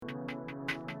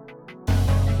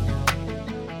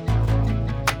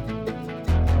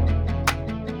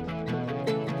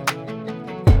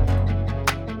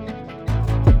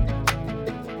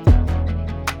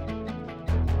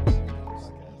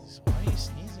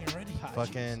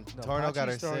Fucking No, Torno got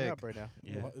her Pachi's throwing sick. up right now.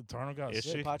 Yeah. Torno got Is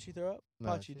sick. she? Pachi throw up? No,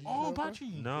 Pachi, she- did you Oh, throw up, Pachi. No, She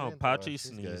didn't throw up. Pachi She's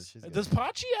good. sneezed. She's good. Does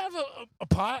Pachi have a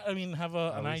pot? I mean, have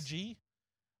an we IG?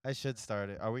 I should start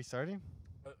it. Are we starting?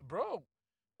 Bro,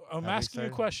 I'm Have we asking you a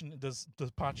started? question. Does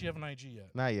Pachi have an IG yet?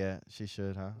 Not yet. She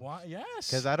should, huh? Why? Yes.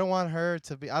 Because I don't want her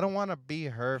to be. I don't want to be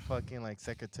her fucking like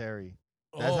secretary.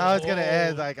 That's how it's gonna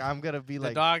end. Like I'm gonna be The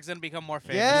like. dog's gonna become more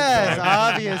famous. Yes,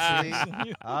 Obviously.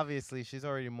 obviously. Obviously, she's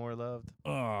already more loved.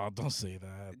 Oh, don't say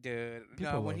that. Dude,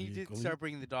 People no, when love he you, did Glee. start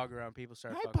bringing the dog around, people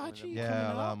started Hi, fucking with Pachi. him. Coming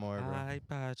Yeah, a lot out? more, bro. Hi,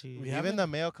 Pachi. We Even haven't- the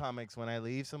male comics, when I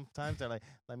leave, sometimes they're like,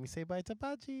 "Let me say bye to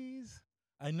Pachis."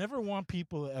 I never want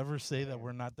people to ever say that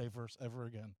we're not diverse ever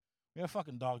again. We have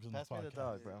fucking dogs in Pass this me podcast. the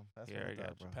dog, bro. Pass me Here, the I dog,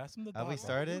 got bro. Pass them the Have dog. we bro.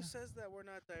 started? Who says that we're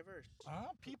not diverse?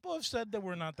 People have said that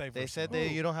we're not diverse. They said enough.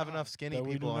 that you don't have enough skinny that we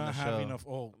do people on not the have show. enough.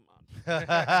 Oh,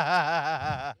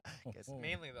 It's oh.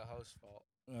 mainly the host's fault.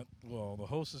 Well, the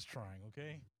host is trying.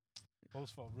 Okay,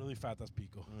 host felt really fat. That's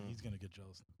Pico. Mm. He's gonna get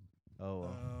jealous. Oh,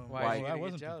 well. Why well, is he that gonna get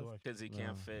wasn't jealous? Pico, actually. Because he No.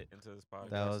 can't fit into this podcast.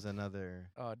 That was another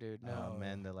Oh, dude, no.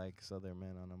 men that like other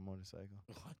men on a motorcycle.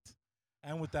 What?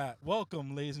 And with that,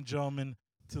 welcome, ladies and gentlemen,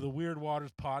 to the Weird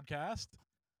Waters podcast.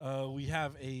 We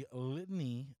have a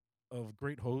litany of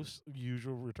great hosts,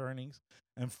 usual returnings,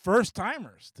 and first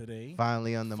timers today.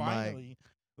 Finally on the mic. Finally,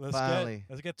 let's Finally.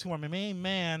 get to our main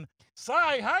man,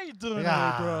 Sai. How you doing,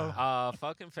 today, bro?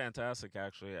 Fucking fantastic,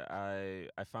 actually. I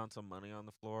found some money on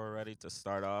the floor already to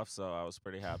start off, so I was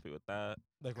pretty happy with that.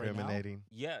 Like right now. Incriminating.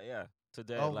 Yeah.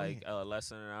 Today, Oh, like less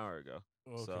than an hour ago.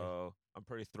 Okay. So I'm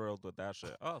pretty thrilled with that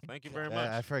shit. Oh, thank you very Yeah,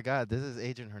 I much. forgot. This is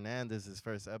Adrian Hernandez's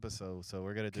first episode, so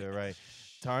we're gonna do it right.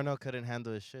 Tarno couldn't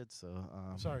handle his shit, so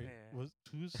Sorry, Yeah.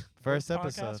 who's First what podcast?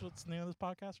 episode. What's the name of this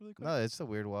podcast, really quick? No, it's the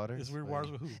Weird Waters. It's Weird but-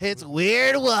 Waters with who? It's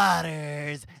Weird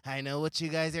Waters. I know what you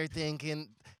guys are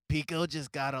thinking. Pico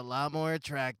just got a lot more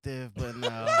attractive, but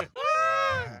no.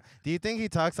 Do you think he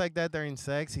talks like that during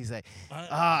sex? He's like,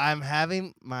 I'm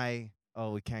having my.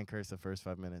 Oh, we can't curse the first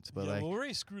 5 minutes, but yeah, like, well, we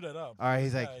already screwed that up. all right,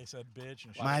 he's Yeah, like, he said bitch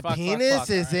and shit. my fuck, fuck, penis fuck.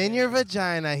 is in your Yeah.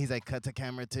 vagina. He's like, cut to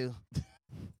camera too.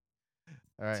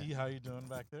 All right, T, how you doing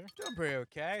back there? Doing pretty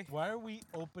okay. Why are we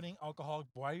opening alcoholic?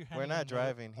 Why are you? we're handing not another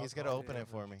driving. He's gonna alcoholic open it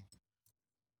for beverage? me.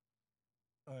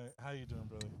 All right, how you doing,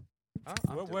 brother? I'm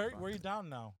doing Where fine. are you down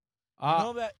now? Uh, you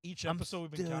know that each I'm episode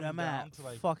we've been dude, counting I'm down at to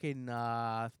like. fucking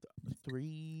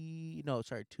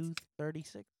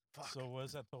 236. So what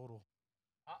is that total?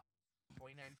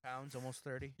 29 pounds, almost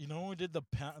 30. You know when we did the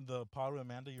pod with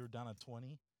Amanda, you were down at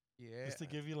 20. Yeah. Just to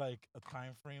give you like a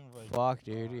time frame of like. Fuck,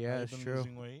 dude. how Yeah, you've it's been true.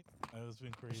 Losing weight. It's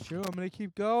been crazy. It's true. I'm gonna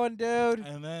keep going, dude.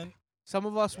 And then Some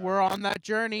of us were on that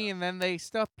journey, and then they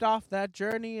stepped off that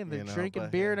journey, and they're You know, drinking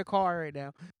but beer hey. in a car right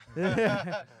now.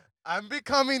 I'm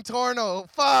becoming Torno.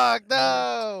 Fuck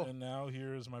no. And now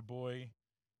here's my boy,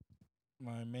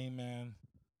 my main man,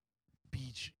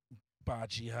 Peach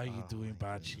Bachi. How you Oh doing,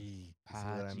 my Bachi? See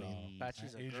what I mean?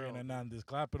 Pachi's a Adrian girl. Hernandez.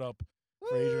 Clap it up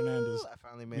for Adrian Hernandez. I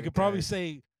finally made You it could probably back.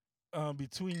 say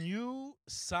between you,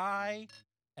 Sai,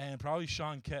 and probably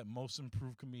Sean Kett, most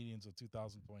improved comedians of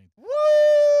 2020. Woo!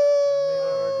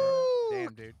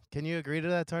 Damn, dude. Can you agree to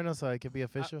that, Torno, so I could be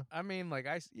official? I mean, like,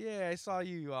 I saw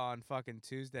you on fucking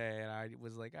Tuesday, and I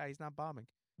was like, he's not bombing.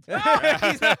 He's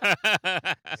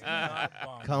not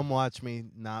bombing. Come watch me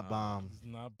not bomb. He's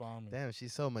not bombing. Damn,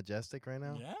 she's so majestic right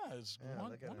now. Yeah, it's Yeah,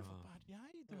 look at her. wonderful, bud. Yeah, how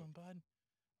you doing,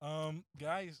 bud?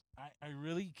 Guys, I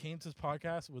really came to this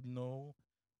podcast with no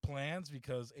plans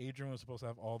because Adrian was supposed to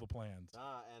have all the plans.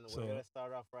 And So- gonna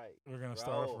start off right. We're gonna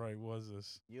start off Bro. right. What is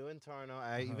this? You and Torno,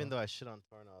 Uh-huh. even though I shit on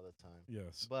Torno all the time.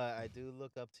 Yes. But I do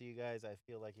look up to you guys. I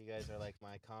feel like you guys are like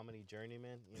my comedy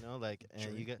journeyman, you know, like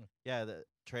and you get the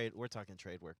trade. We're talking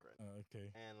trade work right now. Okay.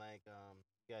 And like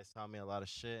you guys taught me a lot of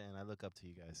shit, and I look up to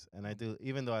you guys. And I do,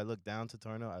 even though I look down to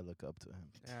Torno, I look up to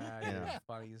him. You're Yeah.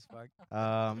 funny as fuck.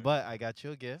 But I got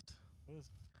you a gift. What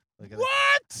is- Look at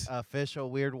What?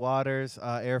 official Weird Waters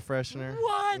air freshener.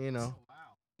 What? You know,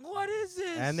 What is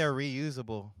this? and they're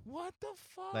reusable. What the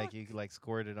fuck? Like you could, like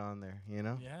squirt it on there. You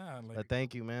know. Yeah. Like. But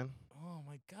thank you, man. Oh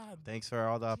my God. Thanks for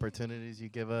all the opportunities you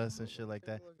give us and shit like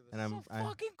that. And This I'm, is so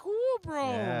fucking cool, bro.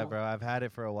 yeah, bro. I've had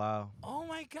it for a while. Oh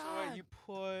my God. you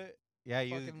put Yeah,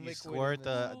 you fucking liquid in squirt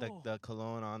this. the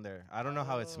cologne on there. I don't know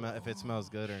how it smell if it smells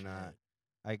good or shit. not.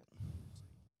 I.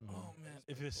 Oh man,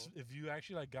 if you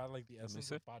actually like got like the essence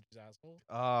see. of Pachi's asshole,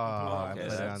 Oh, I okay, put it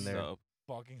that's on there. dope.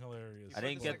 fucking hilarious. I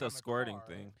didn't this, get like, the on the squirting car,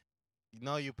 thing.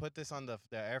 No, you put this on the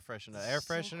air freshener. The This air is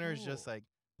so freshener is just cool. like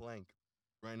blank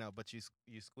right now, but you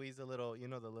squeeze the little,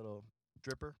 the little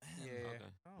dripper. Yeah. Okay.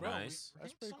 Bro, Nice.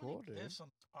 That's pretty cool, dude.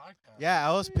 Yeah,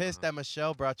 I was pissed that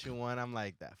Michelle brought you one. I'm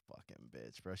like, that fucking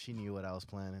bitch, bro. She knew what I was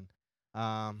planning.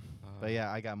 But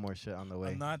yeah, I got more shit on the way.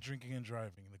 I'm not drinking and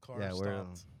driving. The car Yeah, we're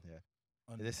stopped. yeah.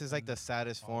 un- This is like the un-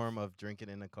 saddest off. form of drinking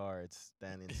in a car. It's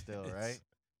standing still, It's right?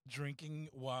 Drinking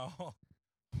while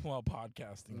while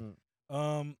podcasting.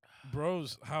 Mm.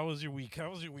 Bros, how was your week? How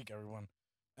was your week, everyone?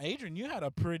 Adrian, you had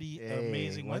a pretty Hey,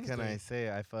 amazing what Wednesday. can I say?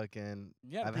 I fucking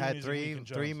Yeah, I've pretty had amazing week in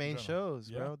three in main general. shows,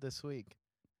 Yeah? bro, this week.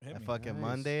 Hit I me. fucking Nice.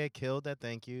 Monday I killed that.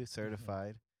 Thank you,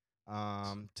 certified.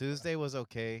 Tuesday was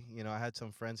okay. You know, I had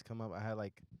some friends come up.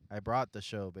 I brought the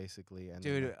show basically, and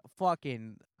then, Dude,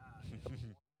 fucking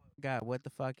God, what the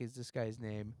fuck is this guy's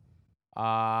name?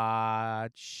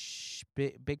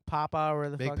 Big Papa or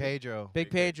the Big fuck? Pedro, Big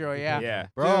Pedro, yeah. Yeah.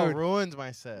 bro, Dude. ruined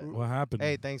my set. What happened?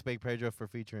 Hey, thanks Big Pedro for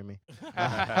featuring me.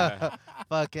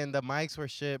 Fucking the mics were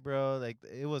shit, bro. Like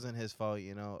it wasn't his fault,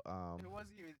 you know. It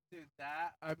wasn't even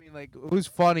that. I mean, like, it was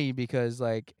funny because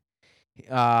like,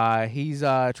 he's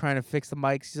trying to fix the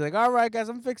mics. He's like, "All right, guys,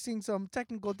 I'm fixing some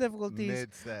technical difficulties."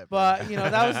 Mid set, bro. But you know,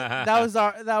 that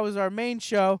was our main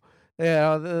show. You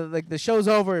know, the show's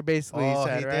over basically. oh, he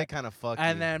said, he right? did kind of fuck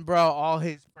And you then, bro, all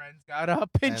his friends got up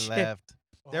and, and shit. left.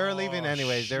 They were leaving Oh,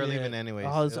 anyways. They were shit. leaving anyways.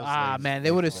 I was, It was, like, man, they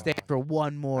would have fuck. stayed for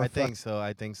one more. I think so.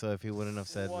 I think so. If he wouldn't have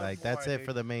said One like, "That's more, it for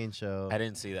dude. the main show." I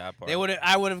didn't see that part. They would have.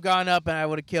 I would have gone up and I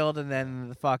would have killed, and then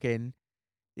the fucking.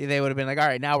 They would have been like, "All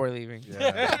right, now we're leaving."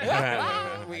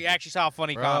 Yeah. We actually saw a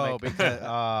funny Bro, comic. because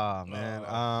oh man,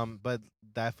 Oh. but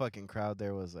that fucking crowd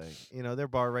there was like, you know, they're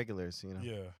bar regulars. You know,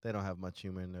 Yeah. they don't have much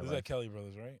humor in their Is life. that Kelly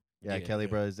Brothers, right? Yeah, Yeah. Kelly Yeah.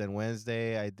 Brothers. Then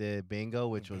Wednesday I did bingo,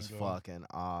 which was bingo. fucking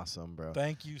awesome, bro.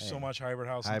 Thank you so Hey. much, Hybrid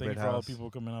House. And Hybrid thank you for all House. the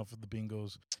people coming out for the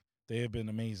bingos. They have been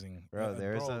amazing. Bro,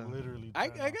 there's bro, a- literally. I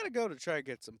turn up. gotta go to try to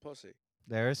get some pussy.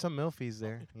 There are some milfies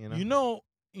there, you know.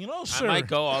 You know, I sir. might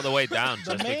go all the way down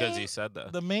The just because main- you said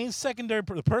that. The main secondary,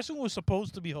 the person who was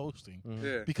supposed to be hosting, Mhm.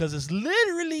 Yeah, because it's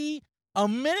literally a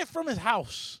minute from his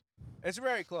house, it's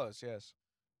very close. Yes.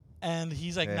 and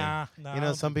he's like, Hey, nah. You I know,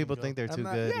 don't some think we people go." think they're I'm too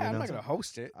not, good. yeah, you I'm know? not gonna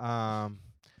host it. Yeah.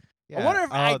 I wonder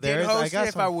if I did there's- host got it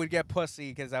if I some- would get pussy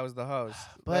because I was the host.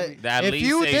 But At if least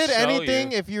you they did show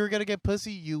anything, you. if you were gonna get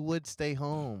pussy, you would stay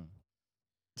home.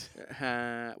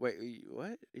 Wait,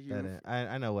 what?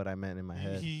 I know what I meant in my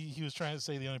head. He was trying to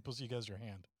say the only pussy you guys your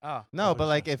hand. Oh, No, what but he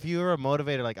like said. if you were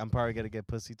motivated, like I'm probably gonna get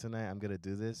pussy tonight, I'm gonna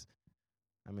do this.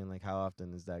 I mean, like how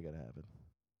often is that gonna happen?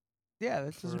 yeah,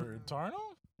 that's just. For Tarno?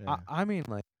 Yeah. I mean,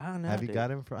 like, I don't know. have you dude.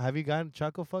 gotten Have you gotten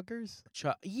chuckle fuckers?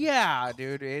 Yeah,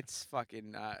 dude, it's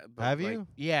fucking. But Have like, you?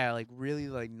 Yeah, like really,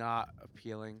 like not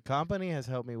appealing. Company has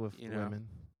helped me with You know. women.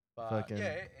 But Fucking- yeah,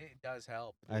 it does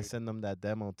help. I dude. send them that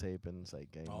demo tape and it's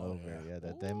like game Oh, over. yeah. Yeah,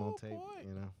 that demo Ooh, tape. boy.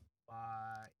 You know.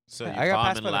 So I you got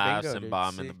passed bombing by the laughs bingo, and dude.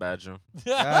 bomb in See? the bedroom.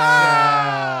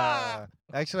 Ah!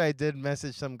 Actually, I did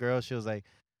message some girl. She was like,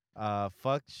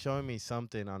 fuck showing me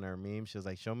something on her meme. She was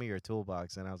like, show me your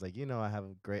toolbox. And I was like, you know,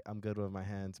 I'm good with my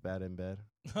hands, bad in bed.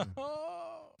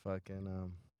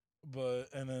 Fucking, But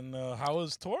and then how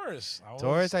was Taurus?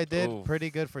 Taurus, I did Oof.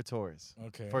 pretty good for Taurus.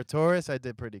 Okay. For Taurus, I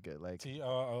did pretty good. Like, T,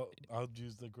 I'll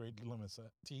use the great limits.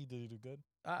 T, did you do good?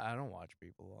 I don't watch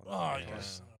people. Oh, On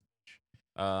yes.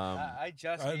 I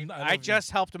just I love I you.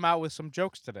 just helped him out with some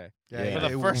jokes today Yeah. for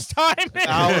the it first time.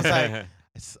 I was like,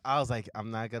 I was like,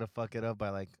 I'm not gonna fuck it up by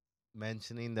like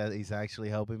mentioning that he's actually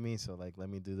helping me. So like, let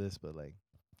me do this. But like,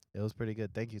 it was pretty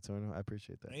good. Thank you, Torno. I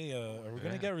appreciate that. Hey, are we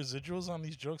gonna get residuals on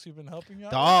these jokes you've been helping me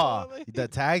out? Dawg, with lately? the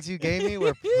tags you gave me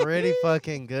were pretty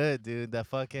fucking good, dude. The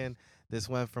fucking this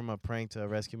went from a prank to a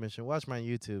rescue mission. Watch my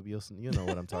YouTube. You know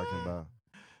what I'm talking about.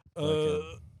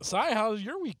 Sai, how did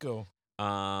your week go?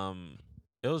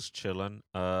 It was chilling.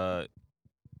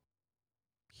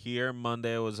 Here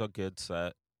Monday was a good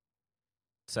set.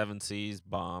 Seven Seas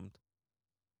bombed.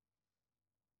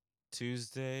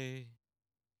 Tuesday,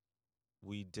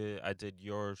 I did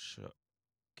your show,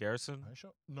 Garrison.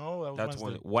 No, that was That's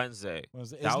Wednesday. Wednesday.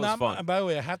 Wednesday. that It's was not fun. And by the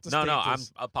way, I have to No, state no,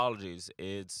 this. apologies.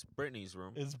 It's Brittany's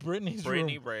room. It's Brittany's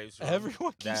Brittany room. Braves room.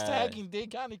 Everyone keeps that- tagging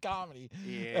Dade County Comedy.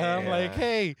 Yeah. And I'm like,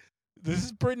 hey, this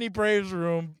is Brittany Braves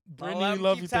room. Brittany, let we 'em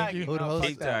love keep you. Thank tagging. you. Who'd No, host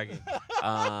Keep that?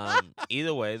 tagging.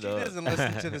 Either way, She though. doesn't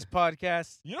listen to this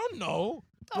podcast. You don't know.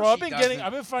 No, Bro, I've she been doesn't.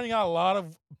 I've been finding out a lot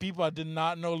of people I did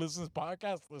not know listen to this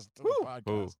podcast. Listen to the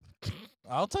podcast.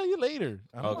 I'll tell you later.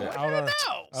 I Okay. want I our, want to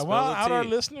I know. Spill want the out our tea.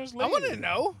 listeners later. I want to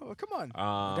know. Oh, come on. We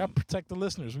gotta protect the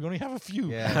listeners. We only have a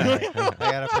few. Yeah,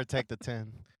 I gotta protect the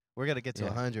 10. We're gonna get to Yeah.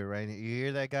 100, right? You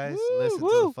hear that, guys? Woo, Listen to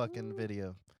woo. the fucking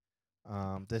video.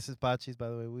 This is Bachi's, by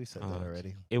the way. We said that Oh,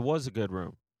 already. It was a good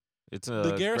room. It's a The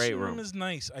great Garrison room. room is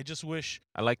nice. I just wish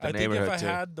I like the I think if neighborhood I too.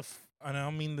 had and I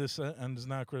don't mean this, and it's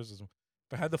not criticism.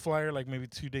 If I had the flyer like maybe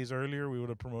 2 days earlier, we would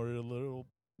have promoted it a little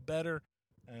better,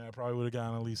 and I probably would have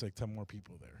gotten at least like 10 more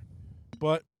people there.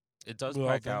 But It does with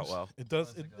all pack out things. well. It does.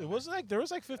 Once It, they go it was there. like there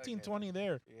was like 15, Okay. 20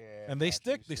 there, Yeah. and they gotcha.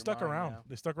 stick. So They you're stuck mine around. now.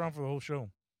 They stuck around for the whole show.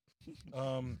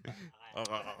 Um, Bro,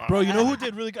 bro, you know who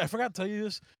did really good? I forgot to tell you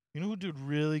this. You know who did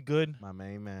really good? My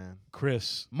main man.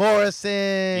 Chris. Morrison.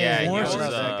 Yeah, he I was,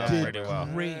 love that did guy, pretty bro. well.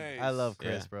 great. I love Yeah.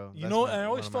 Chris, bro. You That's know, my- and I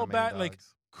always one of my felt main bad, like,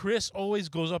 dogs. Chris always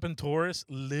goes up in Taurus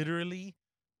literally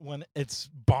when it's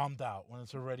bombed out, when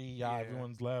it's already Yeah.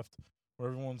 everyone's left or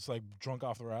everyone's like drunk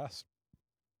off their ass.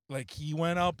 Like he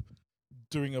went up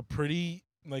during a pretty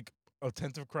like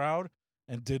attentive crowd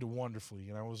and did wonderfully,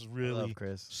 and I was I really love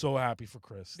Chris. so happy for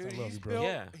Chris. Dude, I love he's you, bro. built.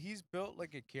 Yeah. He's built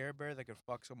like a Care Bear that could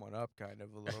fuck someone up, kind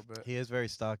of a little bit. He is very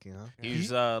stocky, huh?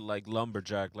 He's like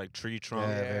lumberjack, like tree trunk.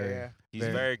 Yeah, very. yeah. He's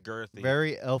very- very girthy.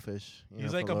 Very elfish. you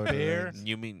He's know, like for a Lord of the bear. Rings.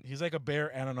 You mean He's like a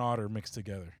bear and an otter mixed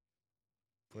together.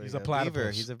 Like He's a beaver.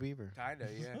 platypus. He's a beaver. Kinda,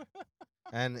 yeah.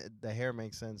 And the hair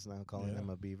makes sense now, calling Yeah. him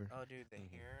a beaver. Oh, dude, the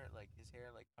hair, like his hair,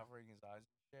 like covering his eyes and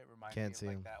shit, reminds Can't me see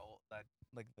of him. like that old,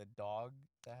 like the dog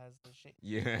that has the shit,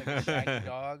 yeah. like a shaggy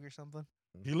dog or something.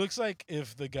 He looks like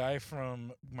if the guy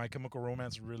from My Chemical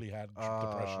Romance really had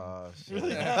depression. Oh, Really?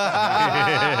 shit.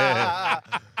 I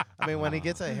mean, when he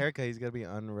gets a haircut, he's gonna be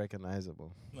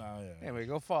unrecognizable. Oh, yeah. Anyway,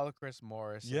 go follow Chris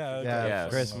Morris. if Yeah, you- Yeah, Yes.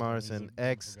 Chris He's a Morrison, beautiful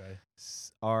X guy.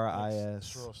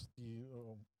 RIS, Stro-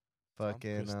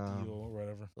 fucking. Steel or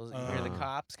whatever. Those, you hear the Uh.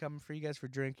 cops coming for you guys for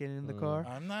drinking in the Mm. car.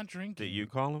 I'm not drinking. Did you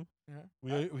call him? We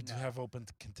No. do have open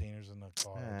containers in the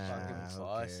car. Fucking Ah, who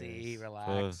fussy, cares?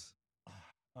 relax.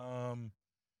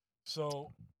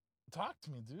 So talk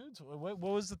to me, dude. So what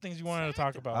was the things you wanted to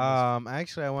talk about?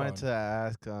 Actually, I wanted fun. to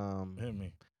ask, Hit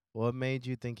me. what made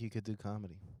you think you could do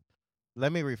comedy?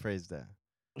 Let me rephrase that.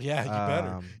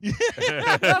 Yeah, you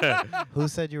better. Who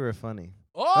said you were funny?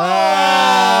 Oh!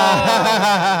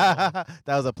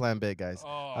 That was a plan B, guys.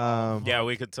 Oh, Yeah,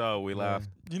 we could tell. We Yeah. laughed.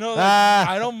 you know, like, Ah.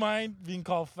 I don't mind being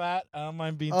called fat. I don't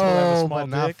mind being told I have a Oh, small but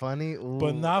not dick. funny. But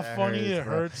Ooh, not that funny. It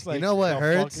bro. hurts. Like You know what the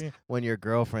hurts? fucking- When your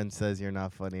girlfriend says you're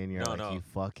not funny and you're No, like, no. you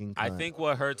fucking. I cunt." think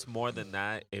what hurts more than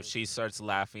that if she starts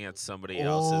laughing at somebody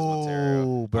else's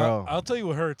material. Oh, bro. I'll tell you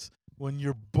what hurts when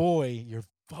your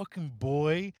fucking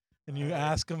boy, and you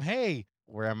ask him, "Hey,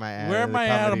 Where am I at? where in am the I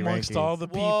at comedy amongst rankings? all the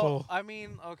people?" I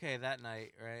mean, okay, that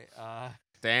night, right?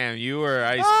 Damn, you were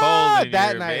ice Ah, cold in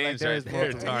that your night, like, veins there right is there,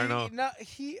 multiple-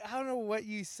 Tarno. I don't know what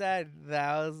you said that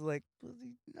I was like,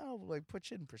 no, like put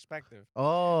shit in perspective.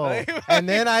 Oh, and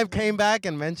then I came back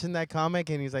and mentioned that comic,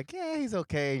 and he's like, "Yeah, he's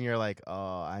okay," and you're like,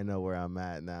 "Oh, I know where I'm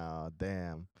at now."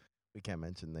 Damn, we can't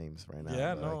mention names right now.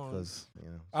 Yeah, but, no, because you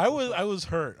know, I was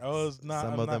hurt. I was not.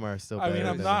 some I'm of not, them are still. I mean, better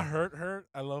I'm than not me. hurt.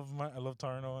 I love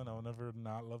Tarno, and I'll never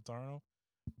not love Tarno.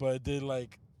 But it did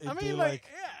like I mean, did, like,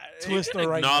 twist You the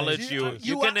right. acknowledge way. you. You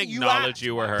You can a- you acknowledge act-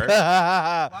 you were hurt.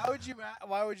 why would you?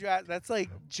 Why would you ask? That's like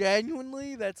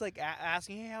genuinely. That's like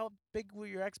asking, hey, how big were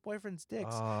your ex-boyfriend's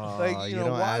dicks? Oh, Like you know,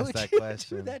 don't why ask would that you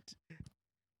question. do that?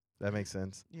 That makes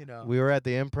sense. You know, We were at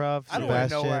the Improv. I don't want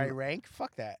to know where I Sebastian, rank.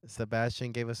 Fuck that.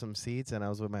 Sebastian gave us some seats, and I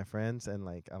was with my friends, and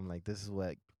like, I'm like, this is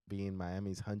what being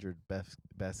Miami's 100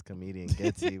 best comedian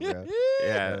gets you, bro.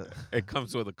 Yeah, it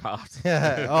comes with a cost.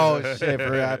 Oh shit,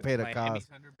 bro! I paid a Miami's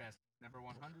cost. 100 best, number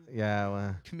 100. Yeah,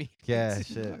 well, yeah,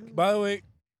 shit. By the way,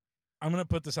 I'm gonna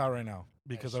put this out right now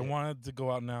because I shit. wanted to go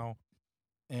out now,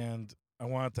 and I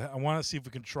want to see if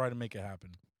we can try to make it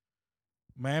happen.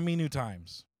 Miami New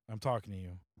Times. I'm talking to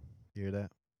you. You hear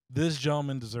that? This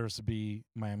gentleman deserves to be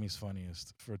Miami's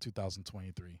funniest for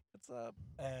 2023. What's up?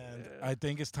 And Yeah. I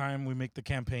think it's time we make the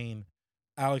campaign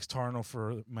Alex Tarno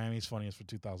for Miami's funniest for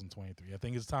 2023. I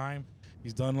think it's time.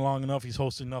 He's done long enough. He's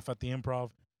hosted enough at the Improv.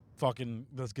 Fucking,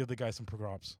 let's give the guy some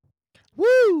props. Woo!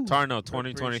 Tarno, Appreciate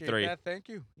 2023. that, thank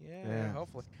you. Yeah, Yeah.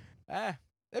 hopefully. That'd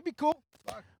be cool.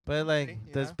 Fuck. But like,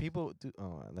 You does know? people do?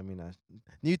 Oh, let me not.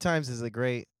 New Times is a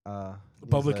great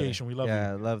Publication. We love yeah,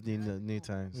 you. I love the New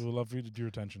Times. We would love you to do your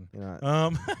attention. You know.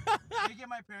 Can you get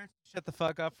my parents to shut the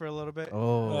fuck up for a little bit?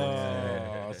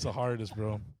 Oh, It's the hardest,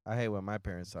 bro. I hate when my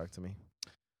parents talk to me.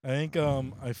 I think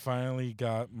I finally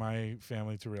got my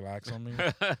family to relax on me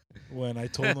when I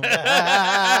told them.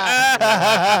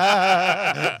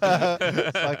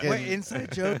 Fucking, Wait,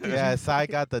 inside joke? Did Yeah, you Sai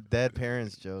got the dead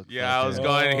parents joke. Yeah, I was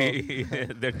Fucking-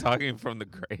 going. They're talking from the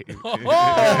grave,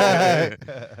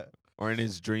 or in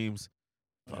his dreams.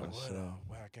 Oh, what shit. a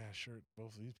whack ass shirt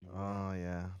both of these people. Oh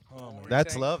yeah, Oh, my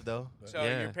that's saying? love though. So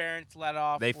Yeah. your parents let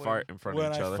off. They when- fart in front when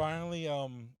of each I other. finally It I'll,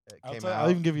 came tell, out I'll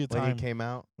even give you a when time. he came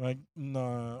out. Like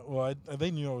no, well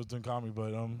they knew I was doing comedy,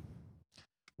 but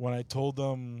when I told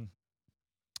them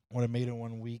when I made it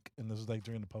 1 week, and this was like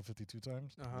during the Pub 52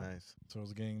 times, Uh-huh. Nice. so I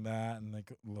was getting that and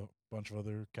like a bunch of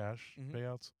other cash Mhm.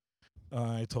 payouts.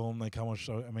 I told them like how much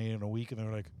I made in a week, and they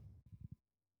were like,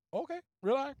 okay,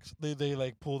 relax. They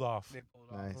like pulled off. They pulled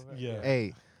off Nice. of it. Yeah.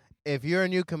 Hey, if you're a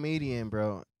new comedian,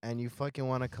 bro, and you fucking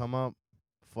want to come up,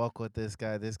 fuck with this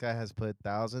guy. This guy has put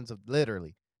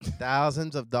literally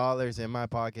thousands of dollars in my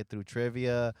pocket through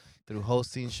trivia, through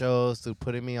hosting shows, through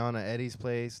putting me on at Eddie's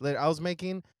Place. I was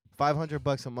making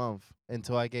 $500 a month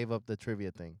until I gave up the trivia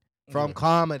thing from Yeah.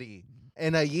 comedy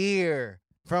in a year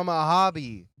from a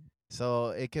hobby. So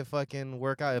it can fucking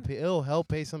work out. It'll help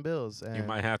pay some bills. You and-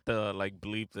 might have to like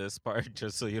bleep this part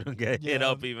just so you don't get hit Yeah,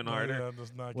 up even no, harder. yeah,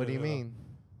 let's not What do get you it up. mean?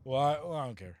 Well, I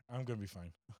don't care. I'm gonna be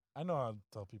fine. I know how to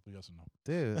tell people yes or no.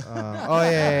 Dude. Oh,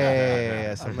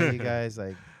 yeah. Some of you guys,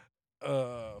 like,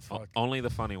 Fuck. Only the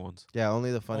funny ones. yeah,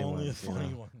 only the funny Only ones. the you know?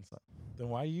 funny ones. Then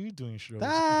why are you doing shows?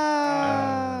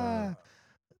 Ah!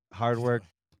 Hard work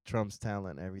trumps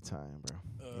talent every time, bro.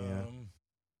 Yeah.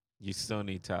 You still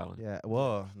need talent. Yeah.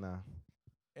 Well, no.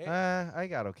 Hey, I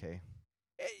got okay.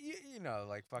 you know,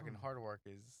 like fucking hard work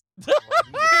is.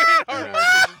 Hard work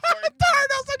is important.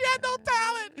 said you had no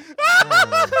talent.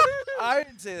 I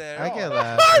didn't say that. At I get all.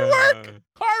 that.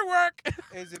 Hard work.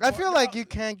 Is I feel important. like No, you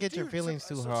can't get your dude, feelings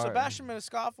too hard. Sebastian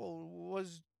Maniscalco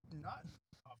was not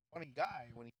a funny guy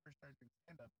when he first started doing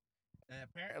stand up, and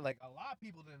apparently, like a lot of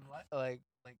people didn't like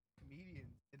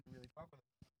comedians didn't really fuck with him.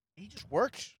 He just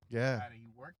worked. Yeah. At it.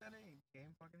 He worked at it. He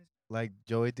became fucking. Like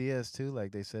Joey Diaz too.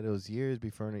 Like they said, it was years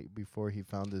before he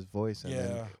found his voice, and Yeah.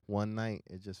 then one night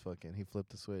it just fucking he flipped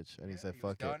the switch and he said, was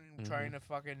 "Fuck it." done trying to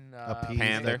fucking Appease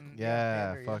Pander. them. fucking- Yeah,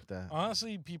 pander, fuck that.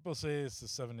 Honestly, people say it's the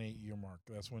 7-8 year mark.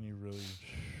 That's when you really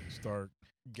start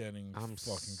getting I'm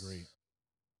fucking great.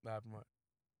 Not much.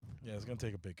 Yeah, it's gonna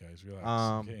take a bit, guys.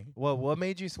 Relax. Okay. What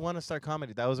made you want to start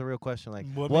comedy? That was a real question. Like,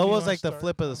 What what made you was wanna like the start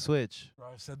flip of the comedy? switch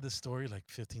Bro, I've said this story like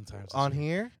 15 times. this on week.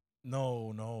 here?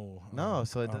 No. No,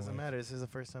 so it on, doesn't like- matter. This is the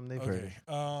first time they've heard it.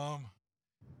 Okay.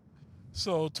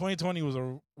 So 2020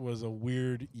 was a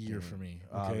weird year Mm, for me.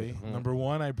 obvi- Okay. mm. Number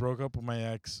one, I broke up with my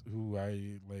ex, who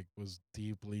I like was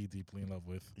deeply in love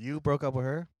with. You broke up with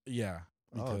her? Yeah,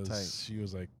 Oh, because tight. she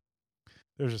was like,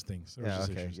 there's just things. There was Yeah.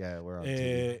 just Okay. issues. Yeah, we're on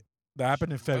TV. That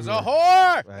happened in Was February. a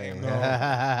whore. Right. No.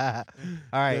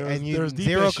 All right, There was- and you there was deep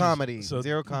zero issues. comedy. So,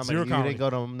 Zero comedy. zero You comedy. didn't go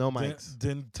to no Didn't- mics.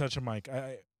 Didn't touch a mic.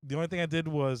 The only thing I did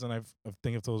was, and I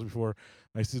think I've told this before,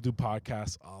 I used to do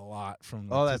podcasts a lot from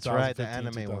Oh, like that's right, the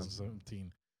 2015, anime ones.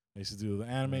 2017. I used to do the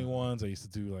anime Mm. ones. I used to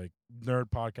do like nerd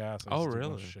podcasts. I Oh, used to do a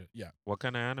bunch of really? Shit. Yeah. What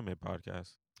kind of anime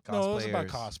podcast? No, it was about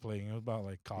Cosplayers. cosplaying. It was about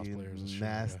like You cosplayers and shit. yeah.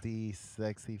 nasty,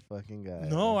 sexy fucking guy.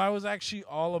 No, I was actually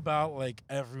all about like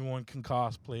everyone can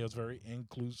cosplay. I was very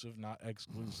inclusive, not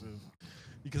exclusive.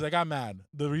 Because I got mad.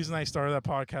 The reason I started that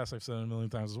podcast, I've said it a million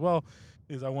times as well,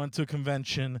 is I went to a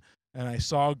convention and I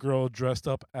saw a girl dressed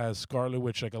up as Scarlet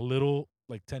Witch, like a little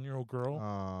like 10-year-old girl.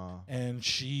 Aw. And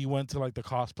she went to like the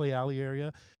cosplay alley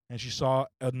area and she saw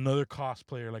another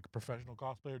cosplayer, like a professional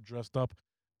cosplayer, dressed up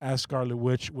as Scarlet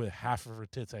Witch with half of her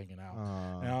tits hanging out.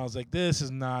 And I was like, this is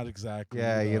not exactly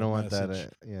Yeah, you the don't want that. message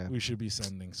Yeah. we should be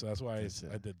sending. So that's why That's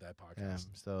it. I did that Yeah. podcast.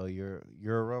 So you're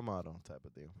a role model type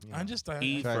of deal. you I'm know? just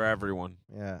E Try- for everyone.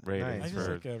 yeah. rating. I Nice. just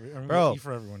for- like Bro, E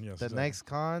for everyone. Yes. The exactly. next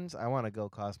cons, I want to go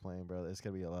cosplaying, bro. It's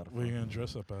gonna be a lot of What are you fun. gonna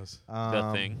dress up as?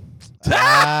 The thing.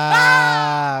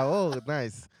 Oh,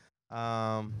 nice.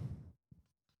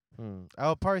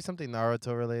 Oh, probably something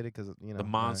Naruto related, cause you know The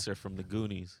monster from the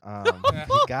Goonies.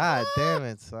 God damn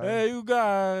it, son. Hey, you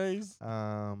guys.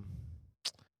 Yeah,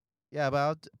 but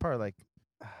I'll probably like.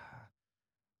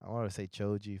 I want to say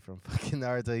Choji from fucking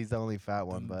Naruto. He's the only fat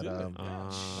one, but Do it.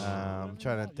 I'm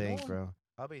trying to think, bro.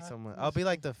 I'll be someone. I'll be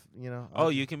like the, Oh,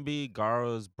 you can be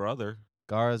Garo's brother.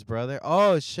 Gara's brother.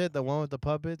 Oh shit, the one with the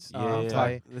puppets. Yeah.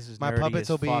 tight. This is My nerdy puppets as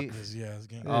will be- fuck. Yeah, it's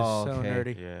getting. This Oh, is so okay.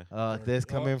 nerdy. Yeah. This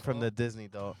Oh, coming from oh. the Disney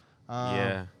doll.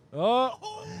 Yeah. Oh,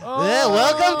 Yeah,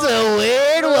 welcome to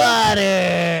Weird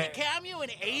Water. Cameo in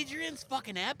Adrian's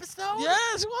fucking episode?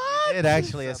 Yes, what? It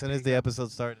actually, as soon as the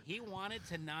episode started. He wanted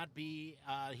to not be,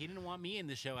 he didn't want me in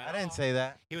the show at I didn't all. say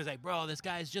that. He was like, bro, this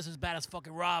guy's just as bad as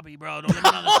fucking Robbie, bro. Don't let me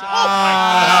on the show.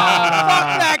 Ah.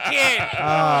 Fuck that kid.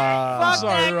 Ah. Fuck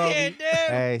Sorry, that Robbie. kid, dude.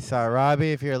 Hey, sorry,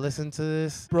 Robbie, if you're listening to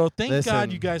this. Bro, thank God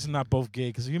Listen. you guys are not both gay,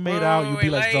 because if you made out, you'd be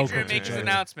like let Velcro Adrian to make each his other.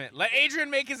 announcement. Let Adrian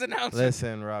make his announcement.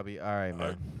 Listen, Robbie. All right,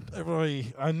 man.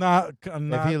 Everybody, I'm not you're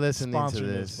listening to sponsoring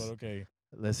this- but okay.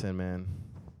 Listen, man.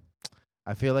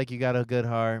 I feel like you got a good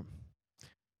heart.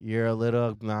 You're a little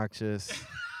obnoxious.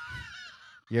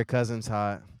 Your cousin's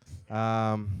hot.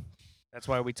 That's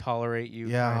why we tolerate you.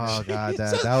 Yeah, kind oh of. god,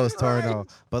 that was Torno.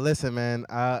 But listen, man,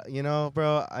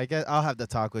 bro, I guess I'll have to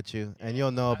talk with you, and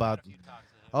you'll know about.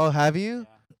 Oh, have you?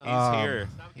 He's here.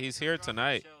 He's here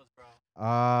tonight.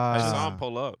 I saw him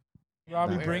pull up.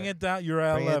 Robbie, Nah. bring it down. You're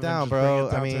at Bring it 11. down, Just bro. Bring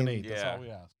it down I to an mean- 8. That's Yeah. all we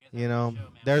ask. You know,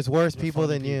 there's worse They're people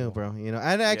funny than you, people. bro. You know,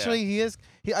 and actually,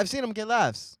 I've seen him get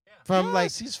laughs from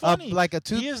Yes, he's a, funny. like a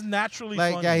two, He is naturally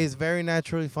like funny. yeah, he's very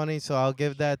naturally funny. So I'll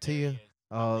give that to you.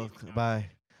 Oh, bye.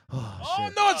 Oh, Oh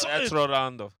shit. no, it's That's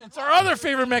Rodando. it's our other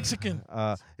favorite Mexican.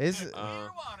 Is Uh,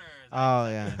 oh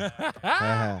yeah.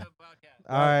 Hey,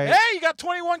 All right. you got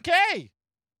 21K.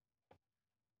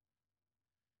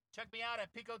 Check me out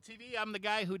at Pico TV. I'm the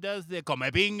guy who does the Come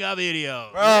Pinga video.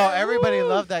 Bro, everybody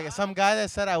loved that. Some guy that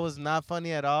said I was not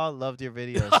funny at all loved your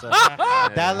video. So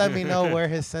that let me know where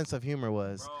his sense of humor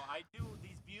was. Bro, I do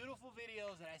these beautiful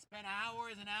videos that I spend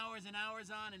hours and hours and hours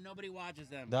on, and nobody watches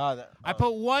them. No, I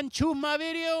put one chuma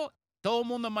video. Todo el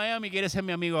mundo en Miami quiere ser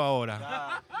mi amigo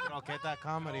ahora. Croqueta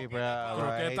comedy, bro.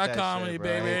 I hate Croqueta that comedy, shit, bro.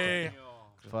 I hate baby.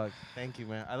 that. Fuck. Thank you,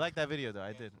 man. I like that video though.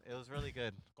 I did. It was really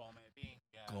good.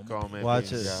 Come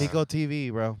Watch it. Pinga. Pico TV,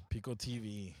 bro. Pico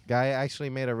TV. Guy actually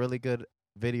made a really good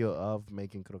video of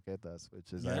making croquetas,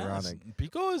 which is ironic.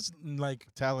 Pico is like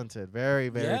Talented. Very,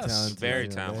 very Yes. talented. Very you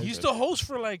know, talented. he used to host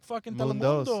for like fucking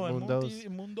Mundos, Telemundo and Mundos.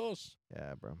 Mundos.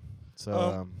 Yeah, bro.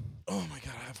 So, Oh my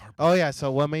god, I have heartburn. oh yeah.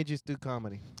 So, what made you do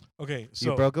comedy? Okay, You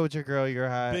so broke up with your girl. You're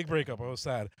high. big breakup. I was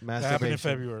sad. That happened Masturbation. in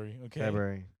February. Okay,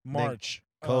 February. March.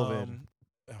 COVID.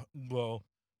 Well,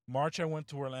 March I went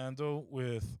to Orlando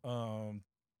with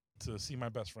to see my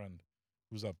best friend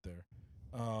who's up there.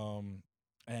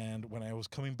 And when I was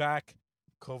coming back,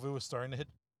 COVID was starting to hit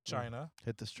China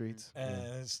Hit the streets. and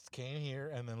Yeah. it came here,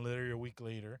 and then literally a week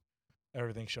later,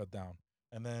 everything shut down.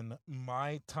 And then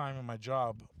my time and my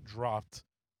job dropped.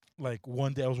 Like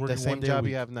one day I was working The one same day a job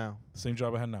week. you have now. Same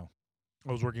job I had now.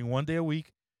 I was working one day a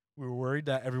week. We were worried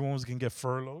that everyone was gonna get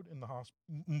furloughed in the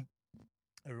hospital.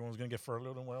 Everyone was gonna get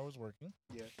furloughed in where I was working.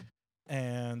 Yeah.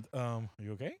 And are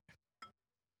you okay?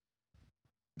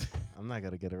 I'm not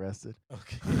gonna get arrested.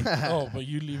 Okay. Oh, but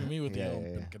you leaving me with the Yeah,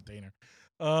 open yeah. container.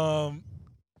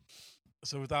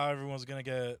 So we thought everyone's gonna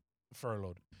get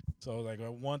furloughed. So like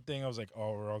one thing, I was like,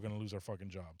 oh, we're all gonna lose our fucking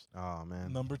jobs. Oh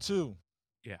man. Number two.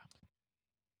 Yeah. So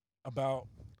About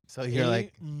Oh, you're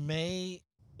like, May,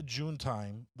 June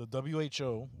time, the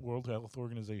WHO, World Health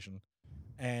Organization,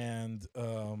 and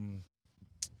the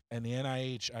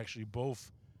NIH actually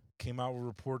both came out with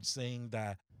reports saying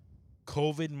that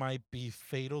COVID might be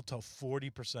fatal to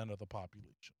 40% of the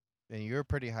population. and you're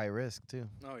pretty high risk too.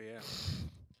 Oh yeah.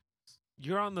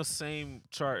 You're on the same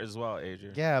chart as well,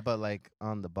 Adrian. Yeah, but like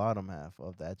on the bottom half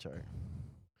of that chart.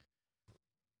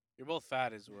 You're both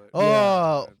fat, is what.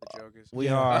 Oh, the joke is. we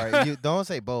Yeah. are. You don't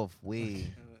say both.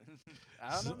 We.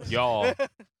 I don't know. Y'all.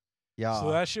 Y'all.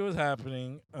 So that shit was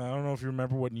happening. I don't know if you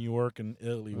remember what New York and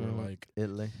Italy Mhm. were like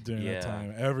Italy. during that Yeah.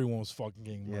 time. Everyone was fucking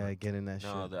getting Yeah, murdered. getting that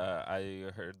No, shit.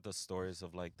 I heard the stories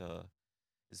of like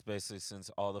it's basically since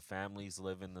all the families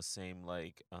live in the same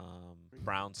like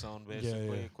brown zone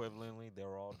basically yeah. equivalently, they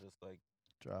were all just like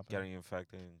Dropping. getting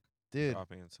infected and Dude,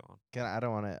 dropping and so on. I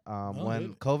don't want to. No, When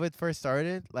dude. COVID first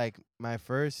started, like my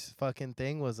first fucking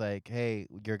thing was like, hey,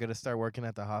 you're gonna start working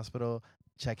at the hospital,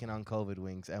 checking on COVID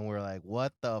wings, and we're like,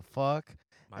 what the fuck?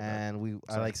 My bad. And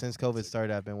I Sorry. like since COVID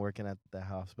started, I've been working at the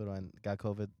hospital and got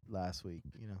COVID last week.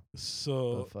 You know,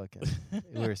 So but fucking,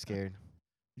 we were scared.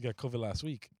 you got COVID last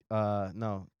week.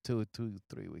 No, 3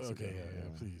 weeks ago. Okay,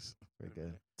 yeah, please. Very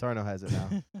good. Torno has it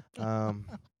now.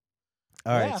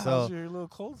 All Yeah, right, so how's your little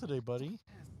cold today, buddy?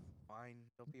 Fine.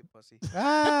 Don't be a pussy.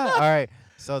 all right,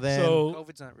 so then So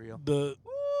COVID's not real.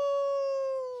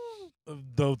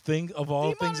 the thing of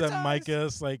all things that might Demonetized. get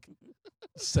us like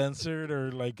censored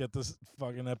or like get this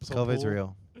fucking episode. COVID's pulled.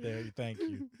 real, There, thank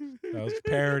you. That was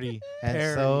parody. and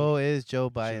Parody. so is Joe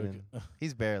Should've Biden. g-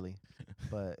 He's barely,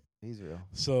 but he's real.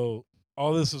 So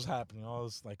all this was happening. All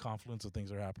this like confluence of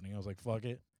things are happening. I was like, fuck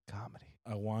it. Comedy.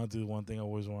 I want to do one thing I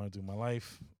always want to do in my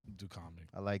life: do comedy.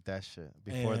 I like that shit.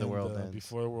 Before the And, world ends.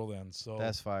 Before the world ends. So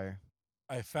That's fire.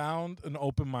 I found an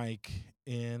open mic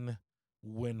in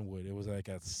Wynwood. It was like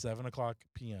at 7:00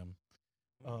 p.m.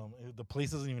 The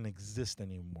place doesn't even exist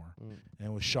anymore. Mm. And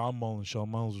it was Sean Mullins. Sean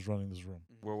Mullins was running this room.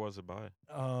 Where was it by?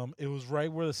 It was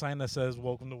right where the sign that says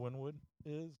 "Welcome to Wynwood"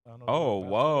 is. I don't know if you Oh, know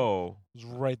that. whoa. It was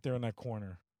right there in that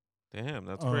corner. Damn,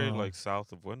 that's pretty Um, like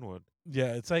south of Wynwood.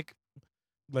 Yeah, it's like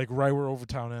right where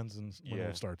Overtown ends and Yeah.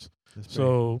 Wynwood starts. That's pretty-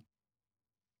 So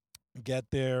get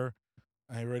there.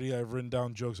 I've written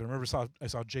down jokes. I remember I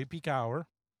saw JP Cower.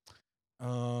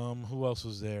 Who else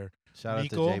was there? shout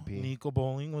Nico. out to JP. Nico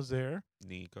Bowling was there.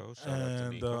 Nico. Shout out to And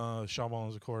Nico. Sean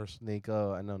Mullins, of course.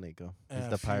 Nico, I know Nico. He's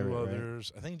And the a few pirate, right?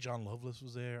 others. I think John Lovelace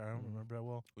was there. I don't remember that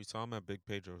well. We saw him at Big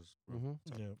Pedro's. hmm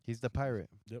Yeah. He's the pirate.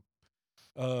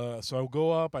 So I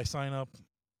go up, I sign up,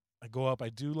 I go up, I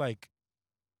do like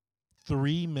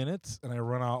 3 minutes, and I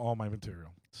run out all my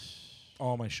material,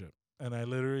 all my shit. and I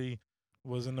literally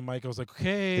was in the mic. I was like,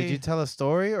 okay. Did you tell a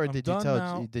story or I'm did you done tell?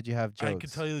 now. Did you have jokes? I can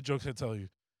tell you the jokes I tell you.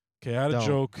 Okay, I had a Don't.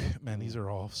 joke. Man, these are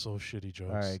all so shitty jokes.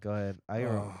 All right, go ahead.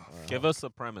 Give us the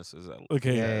premises.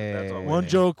 Okay. Yeah, all we One need.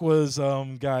 joke was,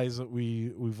 guys,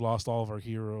 we've lost all of our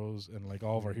heroes, and like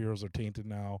all of our heroes are tainted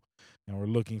now, and we're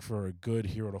looking for a good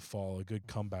hero to follow, a good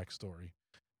comeback story.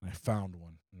 And I found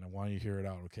one, and I want you to hear it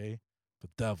out. Okay, the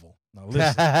devil. Now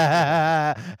listen,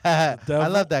 I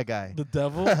devil- love that guy. the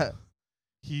devil.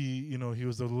 He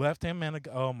was the left hand man.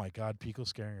 Oh my God, Pico's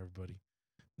scaring everybody.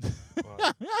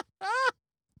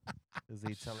 Is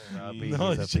he telling No, Robbie No,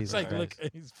 he's a it's piece just of like trash?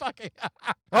 look. He's fucking.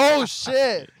 Oh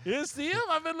shit! You didn't see him?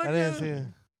 I've been I looking. didn't at see him.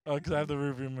 him. Oh, because I have the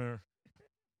rearview mirror.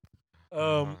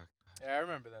 Yeah, I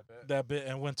remember that bit. That bit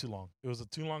and went too long. It was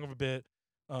too long of a bit.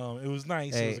 It was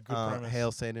nice. It was Hey, a good premise.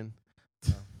 hail Satan.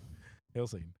 Hail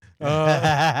Satan.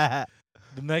 The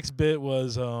next bit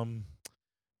was,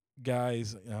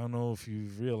 guys, I don't know if you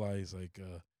realize, like,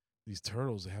 these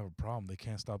turtles, they have a problem. They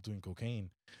can't stop doing cocaine,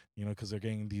 because they're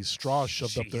getting these straws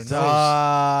shoved up their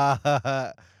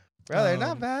nose. Bro, they're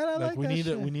not bad. I like we that need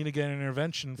shit. we need to get an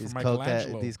intervention these for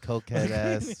Michelangelo. these cokehead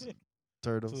ass So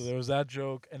turtles. there was that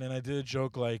joke, and then I did a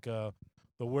joke like, the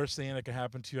worst thing that can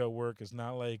happen to you at work is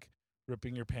not like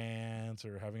ripping your pants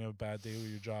or having a bad day with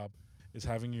your job. Is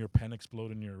having your pen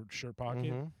explode in your shirt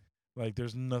pocket. Mhm. Like,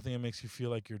 there's nothing that makes you feel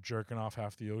like you're jerking off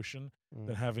half the ocean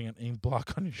than having an ink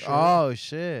block on your shirt. Oh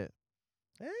shit!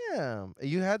 Damn,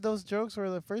 you had those jokes for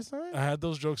the first time. I had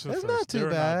those jokes at That's first. not too they were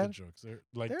not bad. good jokes. They're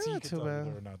like They're T not could too tell you bad.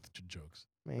 they were not good jokes.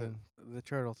 Man, The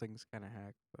turtle thing's kind of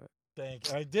hack, but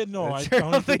Thank. I did know. I the turtle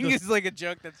only did thing this- is like a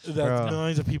joke that's. that Bro.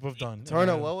 millions of people have done.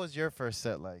 Torno, And what was your first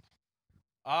set like?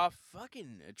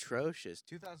 Fucking atrocious.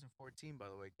 2014, by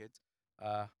the way, kids.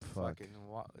 Fuck. It's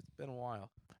been a while.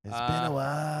 It's been a Long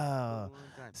while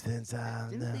time. since I.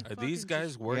 Didn't they Are these fucking guys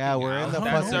just- working Yeah, we're in out? the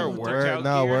That's fucking. their workout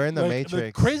no, gear? we're in the like,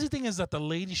 Matrix. The crazy thing is that the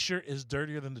lady's shirt is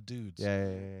dirtier than the dude's.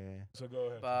 Yeah. So go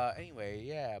ahead. But anyway,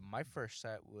 yeah, my first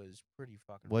set was pretty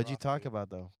fucking. What'd you rough, talk dude.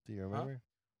 about though? Do you remember?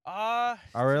 Or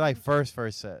Or like first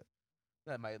set?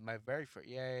 my very first.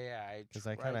 Yeah. I 'Cause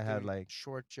I tried kinda had, doing like-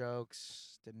 short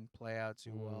jokes. Didn't play out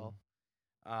too well.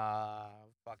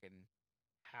 Fucking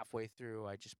halfway through,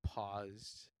 I just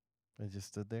paused. I just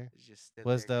stood there. Just stood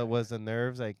Was there the kinda- was the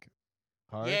nerves like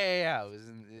hard? Yeah. It was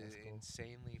That's cool.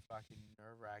 insanely fucking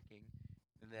nerve wracking.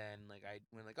 And then like I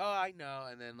went like, oh, I know.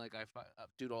 And then like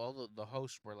dude, all the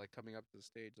hosts were like coming up to the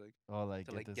stage like Oh, like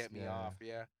to like this, get me yeah. off.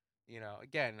 Yeah,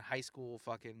 again, high school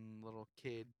fucking little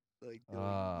kid like doing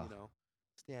Ah.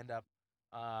 stand up.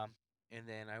 And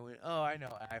then I went, oh, I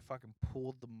know. And I fucking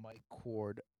pulled the mic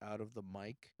cord out of the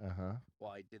mic Uh huh.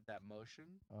 while I did that motion.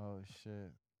 Oh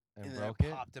shit. And, And then broke I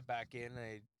it. popped it back in. And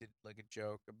I did like a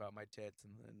joke about my tits,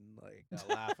 and then like got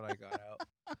a laugh, and I got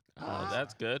out. Oh,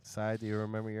 that's good. Side, do you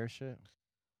remember your shit?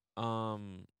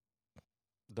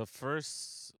 The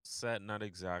first set, not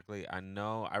exactly. I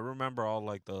remember all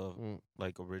like the Mm.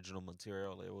 like original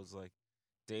material. It was like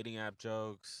dating app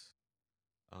jokes.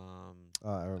 Oh,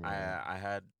 I remember. I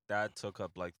had that took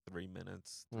up like 3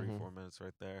 minutes, Mhm. 4 minutes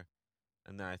right there,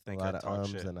 and then I a think lot I of talked ums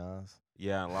shit. and ahs.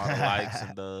 Yeah, a lot of likes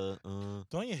and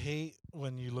Don't you hate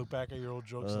when you look back at your old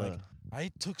jokes like, I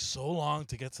took so long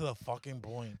to get to the fucking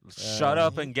point. shut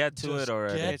up You and get to just it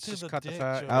already. Get It's to just the cut the dick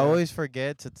fat. joke. I always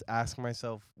forget to ask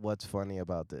myself what's funny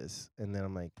about this, and then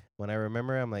I'm like, when I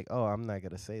remember, I'm like, oh, I'm not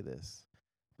gonna say this,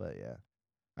 but yeah,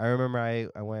 I remember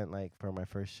I went like for my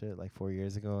first shit like 4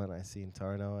 years ago, and I seen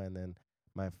Tarno, and then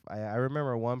I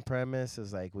remember one premise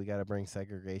is like we gotta bring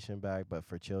segregation back, but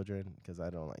for children, 'cause I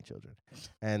don't like children,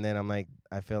 and then I'm like,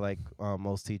 I feel like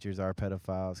most teachers are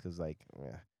pedophiles, 'cause like,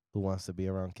 yeah, who wants to be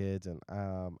around kids, and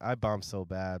I bombed so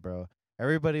bad, bro.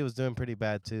 Everybody was doing pretty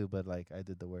bad too, but like I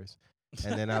did the worst.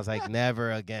 And then I was like,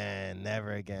 never again,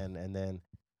 never again. And then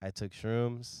I took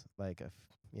shrooms, like,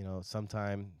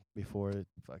 sometime before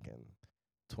fucking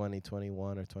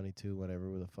 2021 or 22,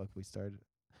 whatever the fuck we started.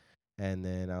 And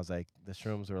then I was like, the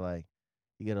shrooms were like,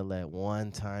 you gotta let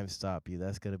one time stop you.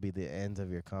 That's gonna be the end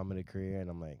of your comedy career. And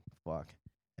I'm like, fuck.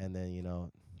 And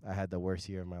then, I had the worst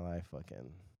year of my life.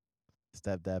 Fucking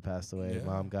stepdad passed away, Yeah.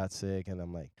 mom got sick, and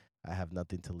I'm like, I have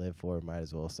nothing to live for. Might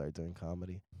as well start doing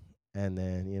comedy. And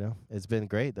then, it's been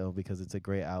great though, because it's a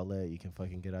great outlet. You can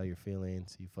fucking get out your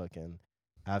feelings. You fucking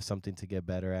have something to get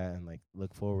better at and like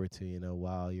look forward to,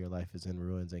 while your life is in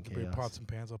ruins and Bring chaos. pots and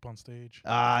pans up on stage.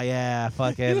 Ah, yeah,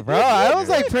 fucking bro. I was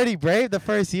like pretty brave the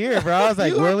first year, bro. I was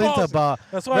like You were willing to ballsy. bomb.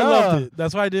 That's why I No. loved it.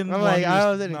 That's why I didn't. I'm want like, you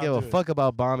I to didn't not give a do it. fuck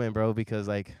about bombing, bro, because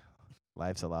like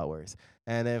life's a lot worse.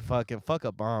 And then fuck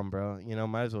a bomb, bro.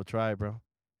 Might as well try, bro.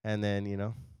 And then,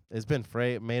 it's been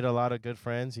made a lot of good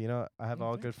friends. I have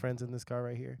all Okay. good friends in this car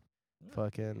right here.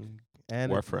 fucking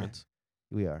and We're friends.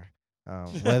 We are,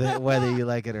 whether you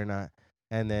like it or not.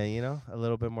 And then a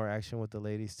little bit more action with the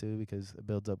ladies too because it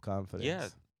builds up confidence.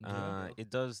 Yeah, it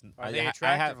does. Are they I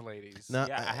attractive have, ladies? No,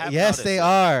 Yeah, I have yes, noticed they it.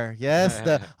 are.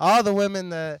 Yes, all the women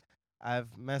that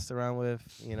I've messed around with,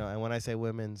 and when I say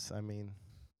women's, I mean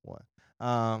what?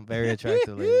 Very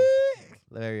attractive ladies.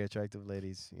 Very attractive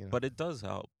ladies. but it does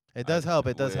help. It does help.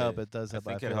 It does help. with- It does I help.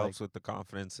 think it feel helps like, with the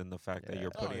confidence and the fact that Yeah.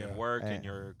 you're Oh, putting yeah. in work And- and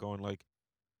you're going like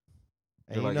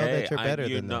and you're you like, know hey, that you're better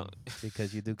you than know, them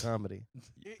because you do comedy.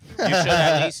 you should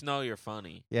at least know you're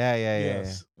funny, Yeah.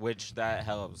 Yes. which that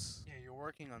helps. Yeah, you're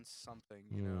working on something,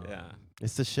 Mm. Yeah.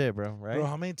 It's the shit, bro. Right? Bro,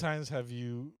 how many times have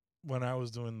you, when I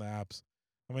was doing the apps,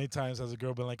 how many times has a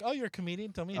girl been like, "Oh, you're a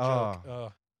comedian? Tell me a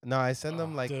joke." No, I send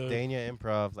them Oh, like dude. Dania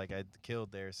Improv, like I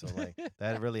killed there, so like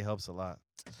that really helps a lot.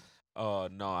 Oh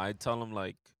no, I tell them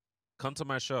like, come to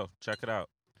my show, check it out.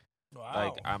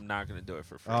 Like Wow. I'm not gonna do it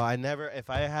for free. Oh, I never. If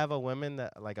I have a woman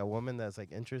that's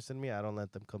like interested in me, I don't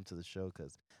let them come to the show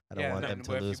because I don't Yeah, want no, them but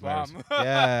to if you lose nerves. bomb.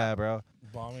 Yeah, bro.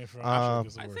 Bombing from Um,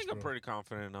 is the I worst, think I'm bro. pretty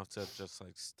confident enough to just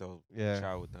like still Yeah.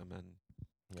 chat with them and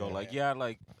go Yeah. like, yeah,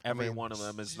 like every mean, one of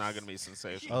them is not gonna be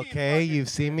sensational. Okay, fucking you've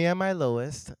seen me at my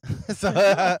lowest. So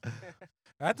I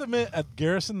have to admit, at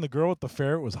Garrison, the girl with the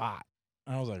ferret was hot.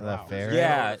 I was like, The wow. ferret?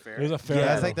 Yeah, It was a ferret. Yeah,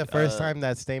 that's like the first uh, time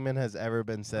that statement has ever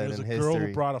been said There's in a girl history.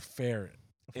 who brought a ferret.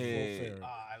 A full Eh, ferret.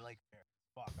 I like ferrets.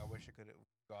 Fuck, I wish I could have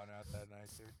gone out that night,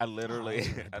 dude. I literally,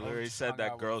 Oh, I bro, literally just said hung out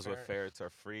that with girls with ferret. ferrets are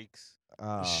freaks.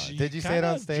 She Did you say it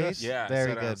on kinda stage? just- Yeah, I Very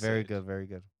said it on good, very stage. good, very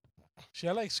good. She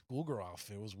had like schoolgirl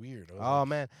outfit. It was weird. I was Oh like,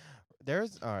 man,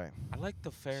 there's all right. I like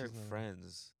the ferret not-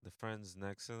 friends. The friends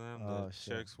next to them, Oh, the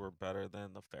shit. chicks were better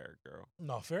than the ferret girl.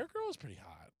 No, ferret girl was pretty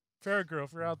hot. Ferret girl,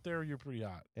 if you're out there, you're pretty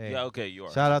hot. Hey, Yeah, okay, you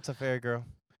are. shout out to Fair Girl.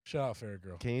 Shout out ferret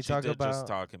girl. Can you She talk did just about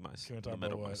talk in my Can we in talk the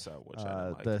middle about of my what? set, which I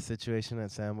didn't like. the situation at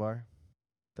Sandbar?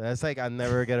 That's like I'm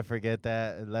never gonna forget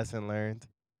that lesson learned.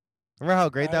 Remember how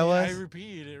great that I was?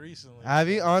 repeated it recently. Have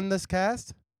you so- on this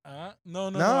cast? No.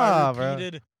 Nah, I bro.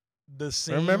 repeated the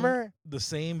same. Remember? the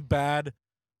same bad.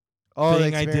 Oh, the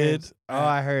thing I did experience. Oh,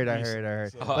 I heard. recently,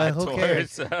 so- Oh, But I who told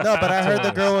cares? her. No, but I heard the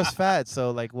Told girl her. was fat.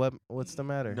 So like, what's the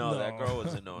matter? No, that No. girl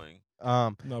was annoying.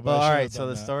 No, No, but I all should've right. So done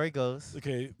the that. story goes.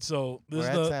 Okay, so We're this is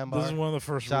at this is Sandbar. one of the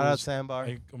first Shout out rules Sandbar.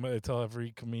 I'm gonna tell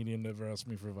every comedian that ever asks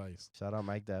me for advice. Shout out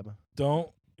Mike Dab.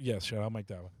 Shout out Mike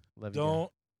Dava. Love you. guys.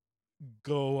 Don't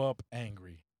go up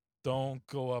angry. Don't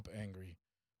go up angry.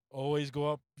 Always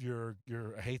go up.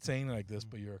 I hate saying it like this,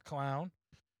 but you're a clown.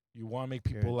 You want to make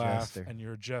You're a people laugh, jester. and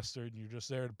you're a jester, and you're just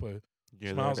there to put.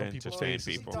 You're Smiles there on to people's entertain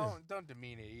faces. people. Don't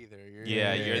demean it either. You're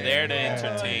Yeah, you're you're there to Yeah.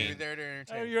 entertain. You're there to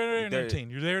entertain. You're there to There- entertain.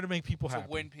 You're there to make people to happy.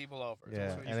 win people over. Yeah,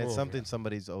 That's what and you it's do. something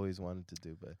somebody's always wanted to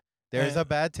do. But there's And- a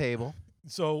bad table.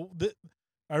 So,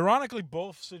 ironically,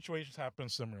 both situations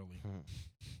happened similarly.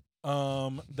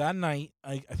 That night,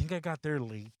 I think I got there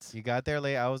late. You got there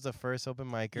late. I was the first open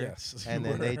micer. Yes, And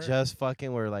you then they were. just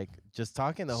fucking were like just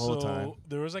talking the whole time. So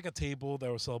there was like a table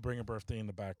that was celebrating a birthday in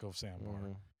the back of Sandbar,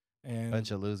 Mhm. and Bunch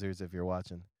of losers if you're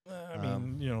watching. I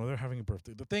mean, they're having a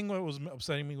birthday. The thing that was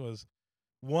upsetting me was,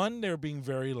 one, they were being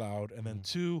very loud, and then Mm.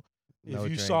 two, if No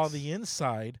you saw drinks. the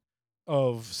inside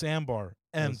of Sandbar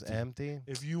It was empty.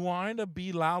 empty. If you wanted to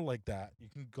be loud like that, you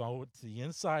can go to the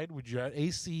inside. Would you had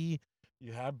AC?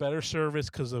 You had better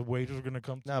service because the waiters were gonna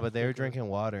come. to No, you but they were quicker, drinking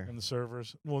water. and the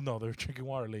servers. Well, no, they were drinking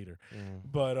water later. Mhm.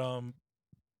 But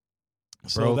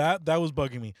so Broke. that was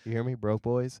bugging me. You hear me, broke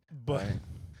boys? But Alright.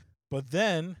 but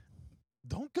then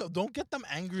don't get them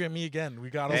angry at me again. We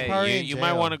got was Hey, probably you, in you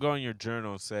might jail. want to go in your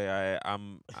journal and say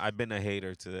I've been a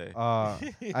hater today.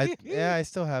 I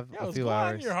still have Yeah, a what's few going on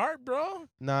hours. in your heart, bro?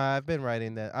 No, I've been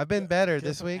writing that. I've been better Get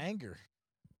this some week. Anger.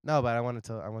 No, but I want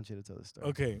you to tell the story.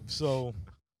 Okay, so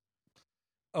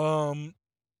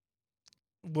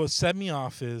what set me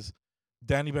off is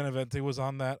Danny Benevente was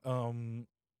on that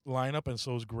lineup, and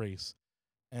so was Grace.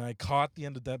 And I caught the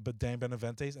end of that, but Danny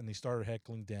Benevente's, and they started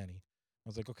heckling Danny. I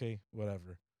was like, okay,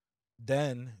 whatever.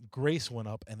 Then Grace went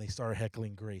up, and they started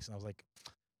heckling Grace, and I was like,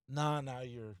 nah, now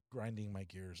you're grinding my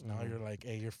gears. Now Mhm. you're like,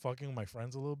 hey, you're fucking with my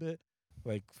friends a little bit.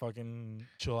 Like, fucking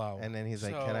chill out. And then he's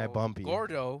like, "Can I So, bump you?"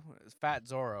 Gordo, Fat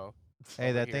Zorro. Hey,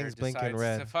 over that here thing's blinking decides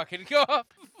red. To fucking go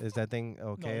up. Is that thing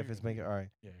okay if you're it's good, making? you're All right.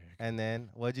 yeah, And then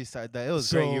what'd you start? It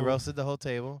was great. You So- roasted the whole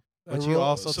table, but I you ro-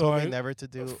 also so told me I- never to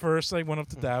do. First, I went up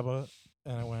to Daba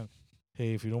and I went,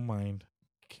 "Hey, if you don't mind,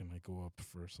 can I go up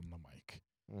first on the mic?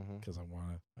 Mm-hmm, Because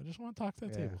I just want to talk to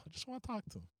that Yeah. table. I just want to talk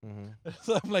to him." mm-hmm.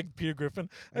 So I'm like Peter Griffin.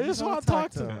 I just wanna want to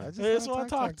talk to him. him. I just want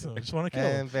to talk to him. I just want to kill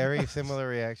him. And very similar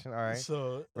reaction. All right.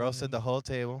 So Roasted the whole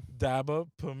table. Daba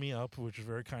put me up, which was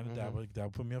very kind of Mhm. Daba.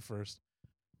 Daba put me up first.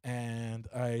 and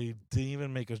I didn't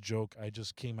even make a joke. I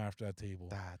just came after that table.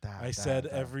 I said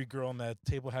every girl on that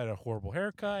table had a horrible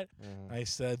haircut. I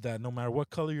said that no matter what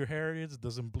color your hair is, it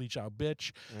doesn't bleach out,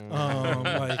 bitch.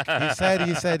 Like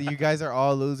he said you guys are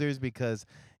all losers because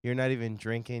you're not even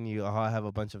drinking. You all have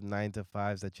a bunch of 9 to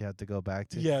 5s that you have to go back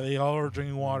to. Yeah, they all are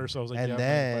drinking water. So I was like, and yeah,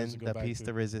 then to go the back piece to.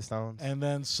 de resistance. And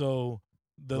then so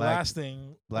the Black- last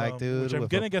thing, black dude which I'm with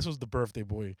gonna a- guess was the birthday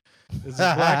boy, is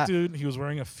a black dude. He was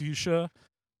wearing a fuchsia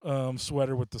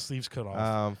sweater with the sleeves cut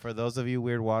off. For those of you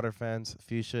weird water fans,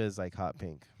 fuchsia is like hot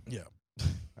pink. Yeah.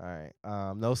 All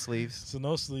right. No sleeves. So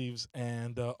no sleeves,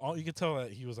 and all you could tell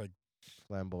that he was like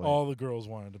Flamboyant. all the girls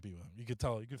wanted to be with him. You could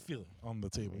tell, you could feel it on the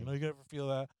table. You know, you ever feel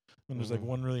that when there's like Mhm.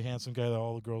 one really handsome guy that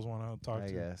all the girls want to talk I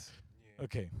to. guess.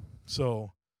 Okay,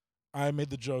 so I made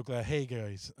the joke that, hey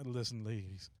guys, listen,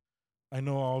 ladies, I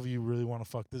know all of you really want to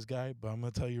fuck this guy, but I'm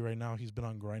gonna tell you right now, he's been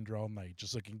on Grindr all night,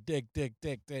 just looking dick.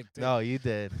 No, you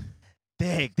did.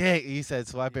 Dick. You said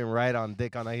swiping right on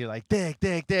dick on that. You're like dick.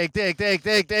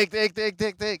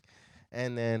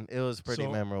 And then it was pretty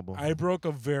So, memorable. I broke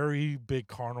a very big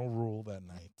carnal rule that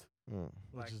night.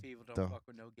 Black which is people don't dumb. fuck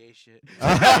with no gay shit.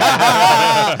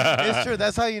 It's true.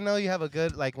 That's how you know you have a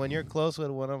good, like, when you're close with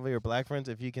one of your black friends,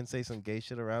 if you can say some gay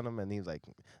shit around him and he's like,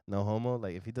 no homo,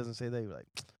 like, if he doesn't say that, you're like,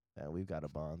 yeah, we've got a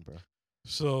bond, bro.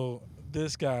 So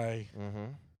this guy Mm-hmm.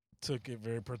 took it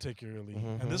very particularly,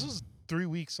 and this Mhm. was 3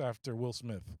 weeks after Will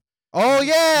Smith. Oh,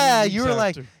 yeah. 3 You weeks were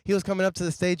like, after. he was coming up to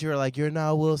the stage. You were like, you're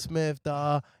not Will Smith,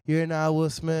 dawg. You're not Will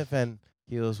Smith. And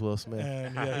he was Will Smith.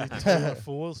 And yeah, he totally went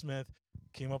full Will Smith.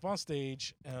 Came up on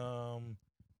stage.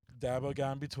 Dabo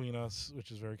got in between us,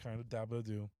 which is very kind of Dabo to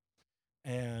do.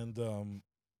 And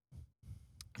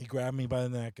he grabbed me by the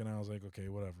neck, and I was like, okay,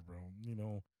 whatever, bro. You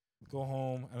know, go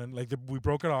home. And then, like, we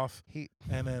broke it off. He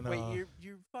And then, Wait,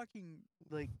 you're fucking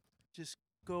like just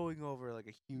going over like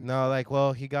a huge. No, like,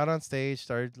 well, he got on stage,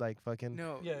 started, like, fucking.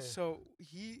 No. Yeah, yeah. So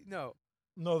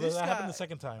no, this that happened guy- the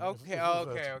second time. Okay.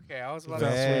 Okay. I was about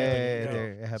That's to what say. you're Yeah, thinking,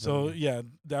 there, it happened So, again. yeah,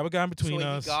 Dabo got in between So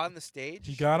us. he got on the stage.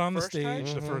 He got on the first time?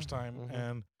 stage the Mhm, first time,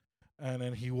 mhm. and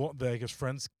then like his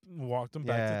friends walked him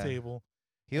back to Yeah. the table.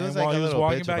 He was And like while a he was little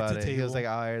walking bitch back about to it. He was table- like,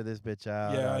 I'll air this bitch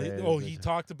out. Yeah. I'll air this He bitch out."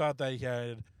 talked about that he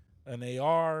had an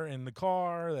AR in the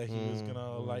car that he was gonna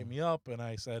Mm, light me up, and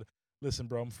I said, "Listen,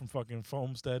 bro, I'm from fucking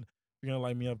Homestead. You're gonna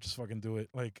light me up, just fucking do it."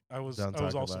 Like I was Don't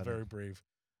talk also about it. very brave,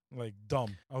 like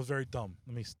dumb. I was very dumb.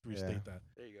 Let me restate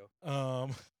There you go.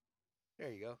 that.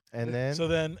 There you go. And then, So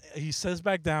then he sits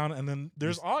back down, and then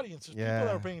there's audience. There's people that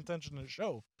Yeah. are paying attention to the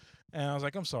show. And I was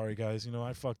like, I'm sorry, guys. You know,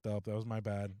 I fucked up. That was my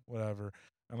bad. Whatever.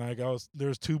 And like,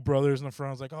 there's two brothers in the front.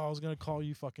 I was like, oh, I was going to call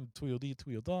you fucking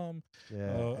Tweedledum. yeah,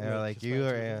 and they're like, just you not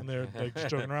are. Tweedledum. And they're like just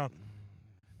joking around.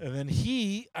 And then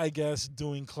he, I guess,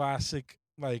 doing classic,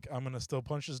 like, I'm going to still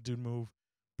punch this dude move,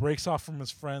 breaks off from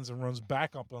his friends and runs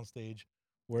back up on stage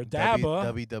where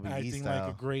Dabba, WWE acting style.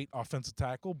 like a great offensive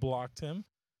tackle, blocked him.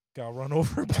 Got run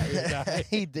over by a guy.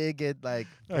 He did get like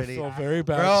I pretty. felt very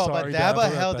bad. Bro, Sorry, but Dabba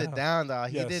that held the it hell. down, though.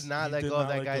 He Yes, did not he let did go of not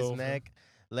that let guy's go of him.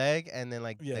 leg, and then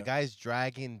like Yeah. the guy's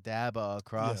dragging Dabba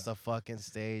across Yeah. the fucking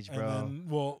stage, And bro. then,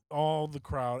 well, all the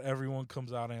crowd, everyone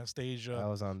comes out. I Anastasia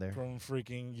was on there. from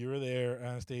freaking You Were There.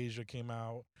 Anastasia came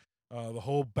out. The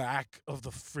whole back of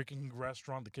the freaking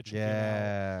restaurant, the kitchen came out.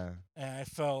 Yeah, And I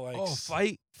felt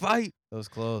like fight! It was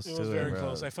close. It to was very bro.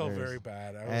 close. I felt There's- very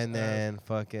bad. I was, And then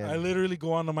fucking. I literally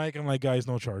go on the mic. I'm like, guys,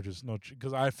 no charges, no,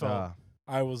 because I felt ah,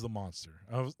 I was the monster.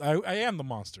 I am the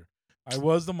monster. I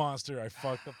was the monster. I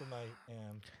fucked up the night,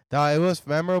 and Dawg, it was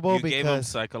memorable You gave him because.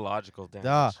 psychological damage.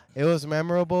 Dawg, it was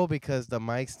memorable because the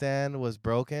mic stand was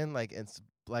broken, like it's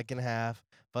like in half.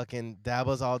 Fucking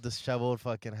Dabba's all disheveled,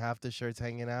 fucking half the shirt's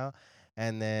hanging out,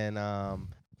 and then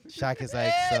Shaq is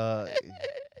like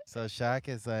so Shaq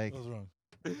is like what was wrong?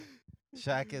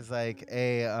 Shaq is like,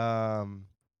 hey, are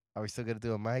we still gonna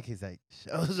do a mic? He's like,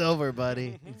 show's over,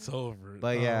 buddy. It's over.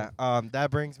 But yeah,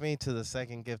 that brings me to the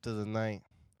second gift of the night.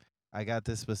 I got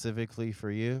this specifically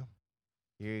for you.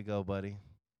 Here you go, buddy.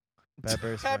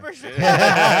 Pepper spray. Pepper spray.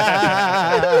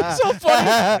 So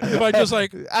funny. If I just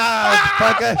like,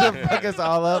 fuck us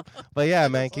all up. But yeah,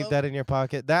 man, keep that in your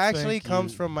pocket. That actually Thank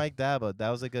comes you. from Mike Dabba. That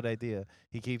was a good idea.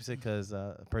 He keeps it because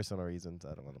personal reasons.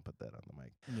 I don't want to put that on the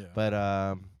mic. yeah.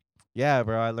 But yeah,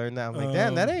 bro, I learned that. I'm like,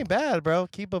 damn, that Um, ain't bad, bro.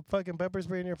 Keep a fucking pepper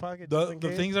spray in your pocket. just the in the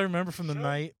case. things I remember from the Should,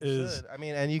 night is should. I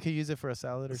mean, and you could use it for a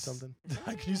salad or something.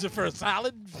 I can use it for a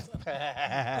salad.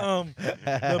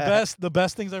 The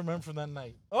best things I remember from that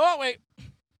night. Oh wait.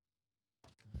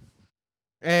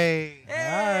 Hey,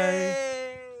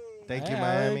 Hi. thank you,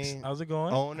 Hi, Alex. Miami. How's it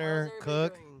going? Owner,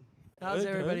 cook. How's Good,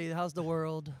 everybody? How's the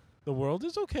world? The world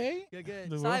is okay. Good, good.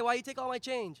 The Sai, world- why you take all my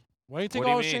change? Why you take What do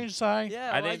you all the mean? change, Si?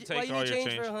 Yeah, I why didn't why take you all need your change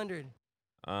for change. 100?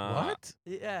 What?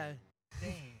 Yeah.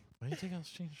 Why you take all the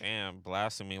change? Damn,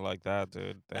 blasting me like that,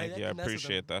 dude. Thank I you. I can mess with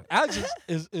appreciate that. Alex,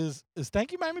 is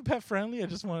Thank You Miami pet friendly? I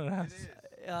just wanted to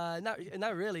ask.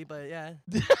 Not really, but yeah.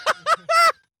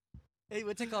 Hey,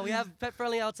 what's it called? We have pet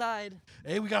friendly outside.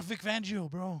 Hey, we got Vic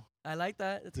Fangio, bro. I like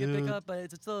that. It's a good pickup, but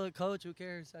it's still a coach. Who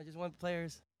cares? I just want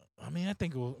players. I mean, I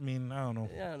think. I don't know.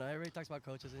 Yeah, I don't know. Everybody talks about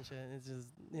coaches and shit. It's just,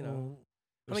 Well, how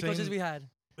they're many coaches saying- we had?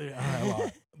 A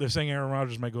lot. They're saying Aaron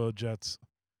Rodgers might go to Jets.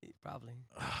 Probably.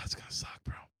 It's gonna suck,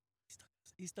 bro.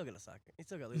 He's still gonna suck. He's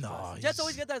still gonna lose. No, to us. he's- Jets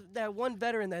always get that one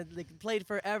veteran that like played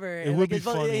forever. It and, would like, be he's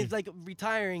funny. He's like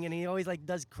retiring, and he always like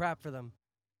does crap for them.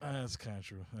 That's kind of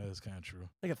true. That is kind of true.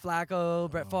 Like a Flacco,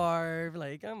 Brett Oh. Favre.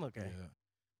 Like I'm okay.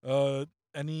 Yeah.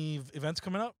 Any events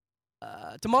coming up?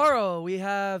 Tomorrow we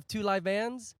have 2 live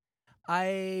bands.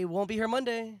 I won't be here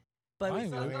Monday, but Why? we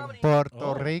still have Wait. comedy. Puerto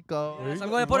Oh. Rico. Yes, Rico. I'm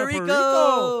going to You Puerto going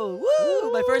Rico. to Puerto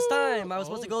Woo! My first Woo! time. I was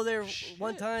supposed to Oh, go there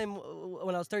one shit. time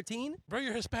when I was 13 Bro,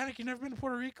 you're Hispanic. You never been to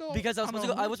Puerto Rico? because I was On supposed a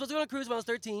to go. I hook? was supposed to go on a cruise when I was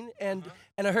 13, and Uh-huh.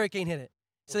 and a hurricane hit it.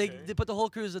 So Okay. they put the whole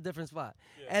cruise at a different spot.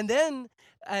 Yeah. And then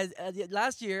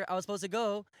last year I was supposed to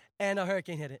go, and a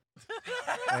hurricane hit it.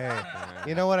 Hey,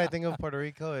 you know what I think of Puerto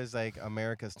Rico is like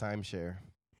America's timeshare.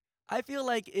 I feel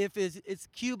like if it's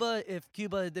Cuba, if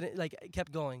Cuba didn't like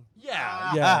kept going.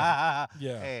 Yeah. Yeah.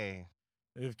 Yeah. Hey,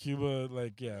 If Cuba,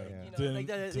 Yeah. You know, didn't- like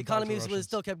the didn't economy talk to was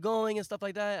still Russians. kept going and stuff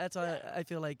like that. That's why I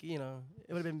feel like it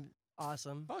would have been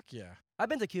awesome. Fuck yeah. I've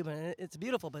been to Cuba and it's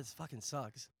beautiful, but it fucking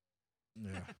sucks.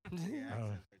 Yeah.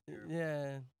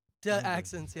 Yeah. I'm The good.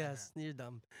 accents, yes. You're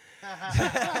dumb.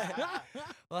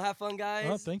 Well, have fun, guys.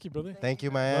 Oh, thank you, brother. Thank you,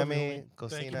 you, Miami. homie. Cocina,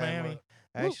 Thank you, Miami. Miami. Woo,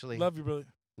 Actually, love you, brother.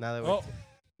 now that we're Oh,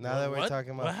 now that we're what?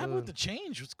 talking about what happened with the food,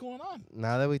 change? What's going on?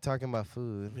 now that we're talking about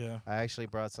food, Yeah. I actually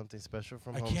brought something special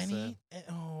from I Homestead. can't eat.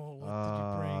 Oh, what Oh, did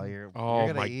you bring? you're Oh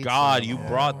gonna my eat God, some you of it.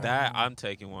 brought that. Oh. I'm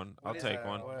taking one. I'll What is take that?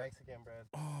 one. What? Mexican bread.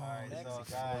 Oh, So,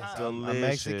 Mexican. guys, Wow. I'm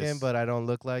Mexican, Delicious. but I don't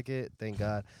look like it. Thank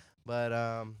God. But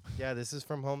yeah, this is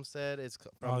from Homestead. It's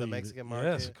from I'll the eat it. Mexican Yes,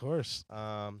 market. of course.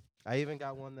 I even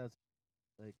got one that's.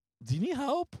 Do you need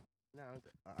help? No,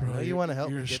 I know you want to help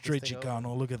You're me a get straight this thing open.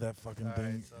 Chicano. Look at that fucking All thing.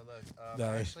 right, so look.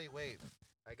 That- Actually, wait.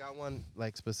 I got one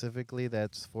like specifically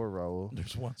that's for Raul.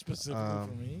 There's one specifically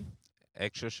for me.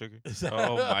 Extra sugar. Is that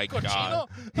Oh my cochino?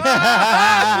 Yeah,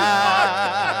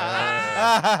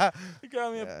 You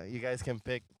got me a you guys can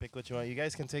pick what you want. You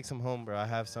guys can take some home, bro. I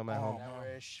have some at home.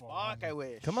 I wish. Fuck, I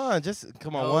wish. Come on, just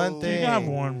come on, one No. thing. You can have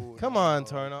one. Come on, No,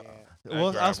 Torno. I can't. Well,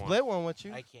 I'll grab one. split one with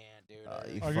you. I can't, dude.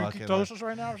 You Are you fucking ketosis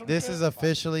right now or something? This is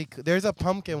officially. There's a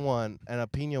pumpkin one and a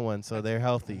pina one, so they're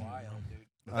healthy. Wild,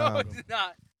 dude. Um, No, it's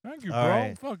not. Thank you, All bro.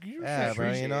 right. Fuck you. Yeah, shit.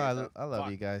 bro. You know, appreciate it, I love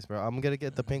Fuck. you guys, bro. I'm gonna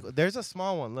get the pink. There's a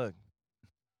small one. Look.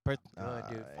 Good, dude.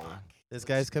 Aye. Fuck. This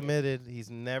guy's committed.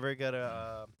 He's never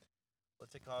gonna.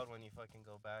 What's it called when you fucking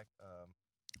go back?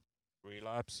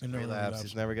 Relapse. You never Relapse. relapse.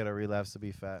 He's never gonna relapse to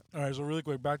be fat. All right, so really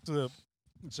quick, back to the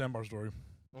Sandbar story.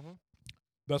 Mhm.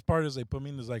 Best part is they put me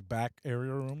in this like back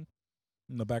area room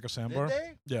in the back of Sandbar. Did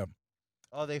they? Yeah.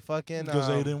 Oh, they fucking. Because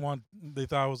they didn't want, they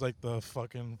thought I was like the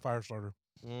fucking fire starter.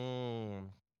 Mm.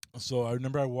 So I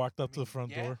remember I walked up to the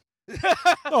front yeah. door.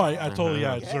 No, I totally,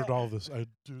 yeah, I Yeah. deserved all this. I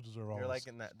do deserve all You're this. like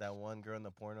in that one girl in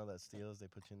the porno that steals. They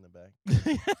put you in the back.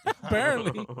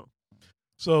 Apparently.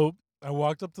 So I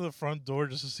walked up to the front door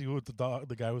just to see what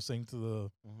the guy was saying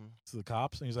to the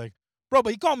cops, and he's like, "Bro,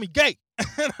 but he called me gay."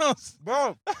 And I was,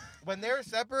 Bro, when they were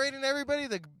separating everybody,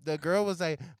 the girl was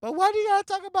like, "But why do you gotta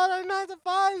talk about our 9 to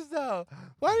 5s though?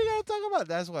 Why do you gotta talk about?"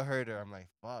 That's what hurt her. I'm like,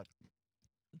 "Fuck."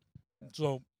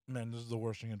 so man, this is the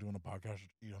worst thing to do on a podcast.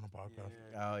 Eat on a podcast.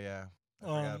 Oh yeah, I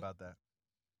forgot Um, about that.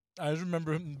 I just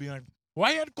remember him being like,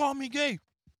 "Why you had to call me gay?"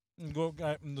 And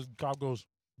and the cop goes,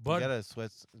 You "But gotta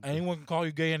switch. anyone can call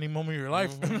you gay any moment of your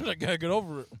life. Mhm. I gotta get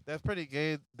over it." That's pretty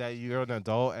gay that you're an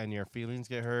adult and your feelings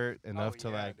get hurt enough to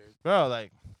like, Dude. bro,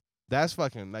 like, that's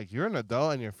fucking like you're an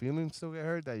adult and your feelings still get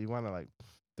hurt that you want to like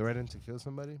threaten to kill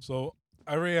somebody. So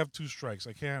I already have 2 strikes.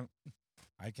 I can't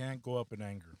go up in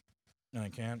anger, and I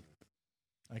can't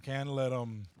let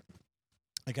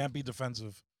I can't be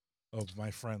defensive of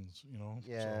my friends. You know.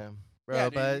 So- Yeah, bro, Yeah,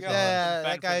 dude, but you gotta yeah, defend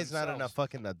that for guy's not themselves. enough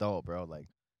fucking adult, bro. Like,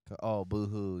 oh,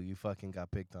 boo-hoo, you fucking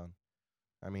got picked on.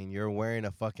 I mean, you're wearing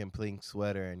a fucking pink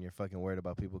sweater and you're fucking worried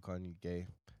about people calling you gay.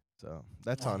 So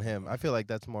that's Oh, on him. God. I feel like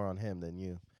that's more on him than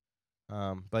you.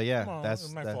 But yeah, No, that's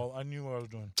it's my that, fault. I knew what I was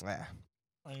doing. ah.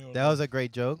 I knew what That was a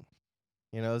great joke.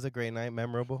 You know, it was a great night,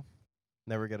 memorable.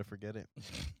 Never gonna forget it. It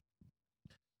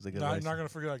was a good not, lesson. not gonna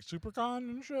forget like SuperCon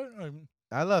and shit.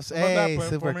 I love Run that hey for me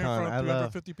in SuperCon. front of I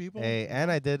love 350 people. hey,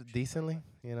 and I did decently.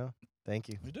 You know, thank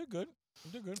you. You did good.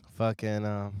 You did good. Fucking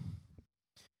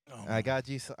Oh, I got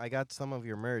you. I got some of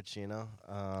your merch. You know.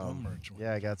 merch.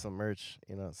 Yeah, I got some merch.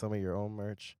 You know, some of your own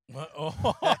merch. What? Oh,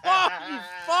 you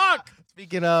fuck!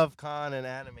 Speaking of con and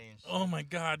anime and shit. Oh my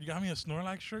god, you got me a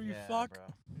Snorlax shirt, you Yeah, fuck. bro.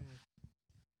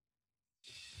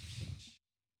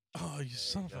 Oh, you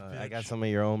son of a bitch. I got some of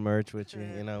your own merch with you.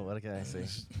 You know what can I say?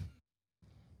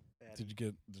 Did you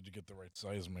get the right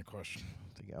size? My question.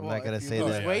 I'm not gonna say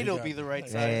lose that. weight, Wait, it'll got- be the right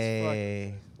size.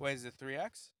 Hey, What is it,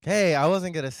 3X? hey! I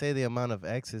wasn't gonna say the amount of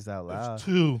X's out loud. It's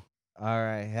two. All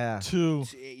right, yeah,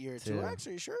 You're a Two. 2X,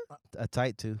 are you sure? a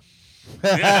tight two.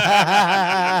 Are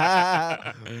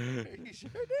you sure,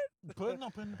 dude? Put it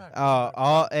in the back.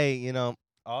 All hey, you know,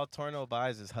 all Torno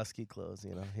buys is husky clothes.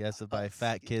 You know, he has to buy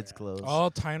fat Husky, kids yeah. clothes.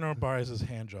 All Tyner buys is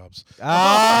hand jobs.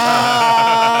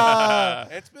 Ah!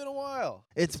 It's been a while.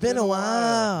 It's been a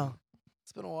while.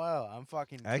 It's been a while. I'm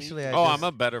fucking. Actually, tweaked. I Oh, just- I'm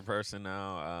a better person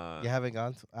now. You haven't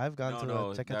gone to? I've gone No, to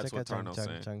no, a checka that's checka what chung Tarno's chung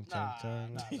saying. chung Nah,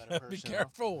 chung nah, chung. better Be person,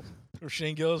 careful. Or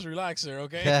Shane Gillis relaxer,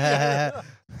 okay?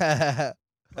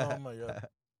 Oh my god.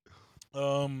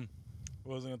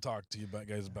 What was I gonna talk to you about,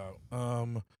 guys? About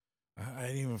I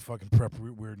didn't even fucking prep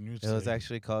weird news. It was today.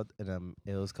 actually called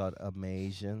it was called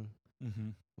Amazing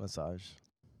massage.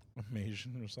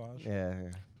 Amazing massage. Yeah.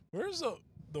 Where's the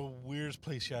weirdest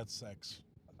place you had sex?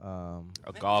 A I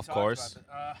think we golf talked course.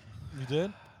 about You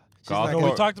did? She's Golf not No,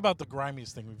 gonna, we talked about the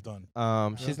grimiest thing we've done.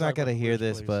 she's Let's not talk about gonna the hear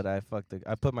weirdest this, place. but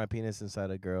I put my penis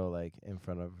inside a girl like in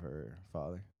front of her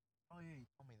father. Oh yeah, you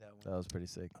told me that one. That was pretty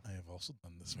sick. I have also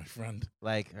done this, my friend.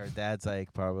 Like her dad's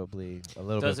like probably a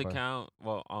little Does bit. it far- count?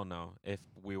 Well, oh no. If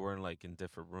we were like in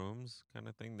different rooms, kind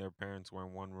of thing. Their parents were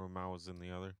in one room, I was in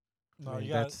the other. No, mean,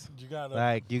 you got to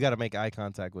Like you got to make eye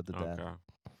contact with the dad. Okay.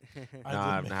 I No,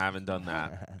 I did haven't, make- haven't done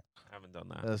that. Haven't done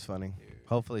That that. was funny. Dude.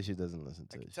 Hopefully she doesn't listen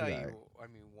I to can it. tell She's you. alright. I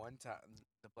mean, one time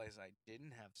the place I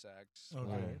didn't have sex.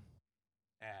 Okay.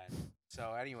 And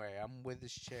so anyway, I'm with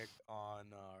this chick on.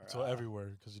 So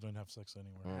everywhere, because you don't have sex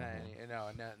anywhere.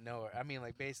 Mm. No. I mean,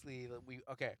 like basically,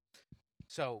 okay.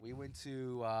 So we went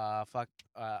to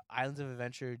Islands of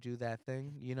Adventure, do that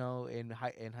thing, you know, in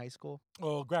high school,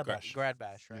 Oh, grab bash. grad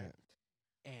bash, right?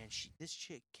 Yeah. And this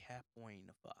chick kept wanting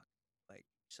to fuck, like,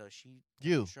 so she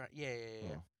You. yeah.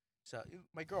 Oh. So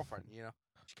my girlfriend, you know,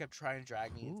 she kept trying to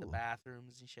drag me into Ooh.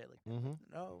 bathrooms and shit, like, Mhm.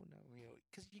 no, you know,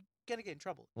 because you gotta get in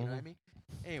trouble, you know what I Mhm. mean?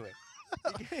 Anyway,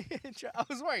 I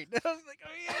was worried. I was like, oh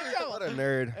yeah, What a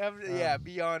nerd. yeah,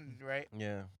 beyond right.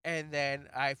 Yeah. And then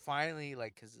I finally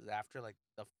because after like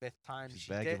the fifth time She's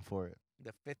she begging did for it.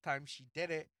 the fifth time she did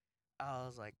it, I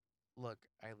was like, look,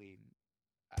 Eileen.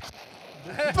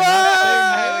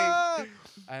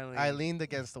 Eileen, I leaned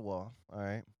against the wall. All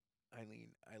right. Eileen,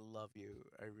 I love you,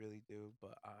 I really do,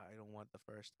 but I don't want the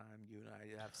first time you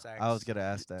and I have sex. I was gonna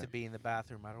ask to that. be in the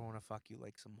bathroom. I don't want to fuck you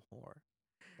like some whore.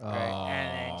 Right?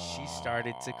 And then she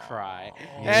started to cry.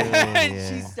 Yeah, And yeah.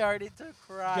 she started to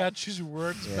cry. You gotta choose your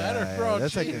words Yeah, better, yeah, bro.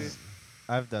 that's like Jeez.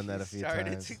 I've done that a She few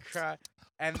started times. to cry.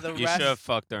 And the You should have rest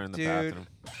fucked her in the dude. bathroom.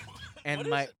 and What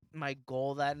is my it? my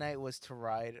goal that night was to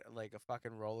ride like a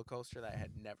fucking roller coaster that I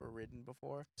had never ridden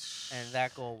before. And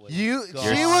that goal was You, gone.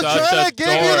 she was such trying a to give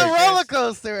you the dork. roller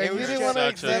coaster, It and you was didn't just want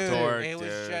to such a accept it. dork. It was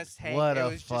dude. just hang, What it a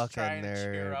was just fucking trying to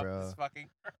cheer nerd, up bro. this fucking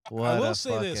What will a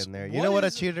say this, fucking nerd. You what know what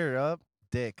is- cheated her up?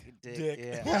 Dick. dick. Dick.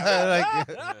 Yeah.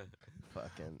 Like,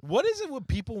 fucking. What is it with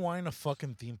people wanting to fuck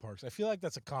in theme parks? I feel like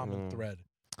that's a common Mm. thread.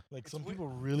 Like It's some weird. people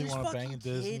really There's want to bang fucking in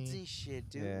kids Disney. and shit,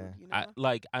 dude. Yeah. You know?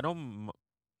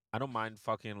 I don't mind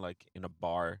fucking like in a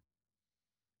bar.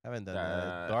 Haven't done that.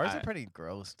 Uh, Bars are I- pretty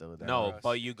gross, though. though. No, gross.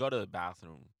 but you go to the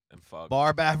bathroom and fuck.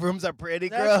 Bar bathrooms are pretty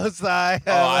That's- gross. I.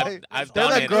 Oh, I've They're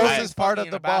done the it. grossest I- part fucking of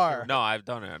in a the bar. bathroom. No, I've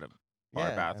done it at a bar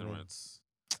Yeah, I bathroom. mean-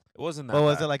 It wasn't that. Well,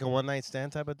 was bad. it like a one night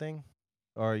stand type of thing,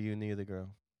 or you knew the girl?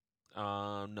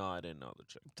 No, I didn't know the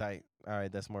chick. Tight. All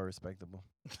right, that's more respectable.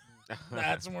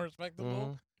 That's more respectable.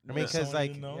 Mhm. I mean, Someone because you like,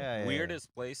 didn't know? yeah, yeah,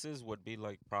 Weirdest places would be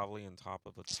like probably on top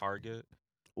of a Target.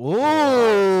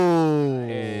 Ooh.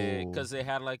 Because they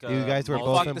had like a. You guys were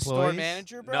multi- both Fuck the store employees?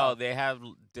 manager, bro. No, they have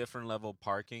different level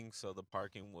parking, so the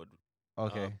parking would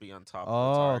Okay. be on top of the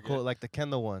Oh, Target. cool. Like the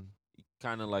Kendall one.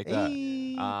 Kind of like that.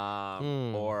 Hey.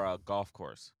 Or a golf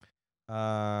course.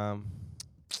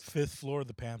 Fifth floor of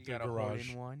the You Panther got a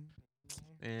garage. in one.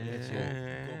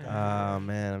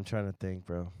 Man, I'm trying to think,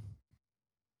 bro.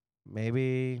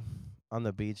 Maybe on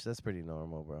the beach. That's pretty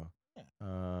normal, bro. Yeah.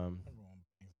 Everyone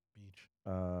bangs the beach.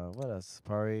 What else?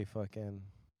 Probably fucking.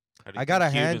 How do you I got a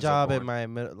think hand Cubans are job in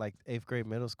born? my like 8th grade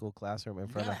middle school classroom in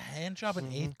You front got a of. hand job in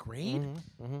Mhm, 8th grade?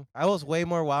 I was way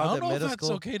more I wild don't in know if middle that's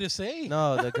school. okay to say.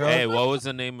 No, the girl. Hey, what was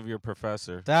the name of your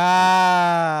professor?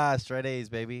 Straight A's,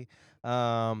 baby.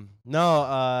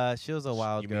 No, she was a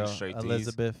wild You mean girl, straight D's?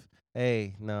 Elizabeth.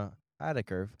 Hey, no, I had a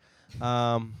curve.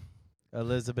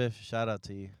 Elizabeth, shout out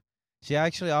to you. She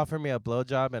actually offered me a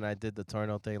blowjob, and I did the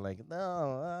torno thing, like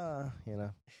no,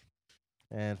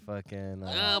 and fucking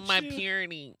my shit.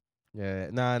 purity. yeah,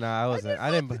 no, I wasn't.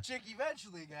 I didn't. The chick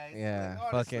eventually, guys. Yeah,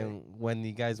 like, honestly. fucking when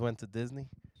you guys went to Disney.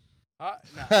 No.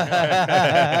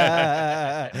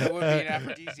 That would be an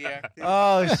aphrodisiac.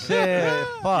 Oh shit!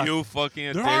 Fuck. You fucking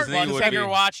at There are Disney would be. Sucker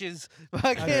watches.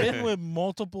 I've been with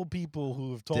multiple people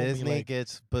who have told Disney me like,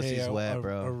 gets pussies hey, wet, I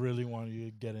bro. really want you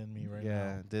to get in me right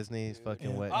Yeah, now. Disney's fucking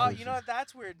Yeah. wet. Oh, pussy. you know what?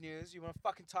 That's weird news. You want to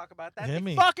fucking talk about that? Hit They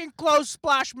me. fucking closed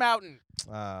Splash Mountain.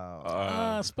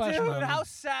 Oh. Splash Dude, Mountain. how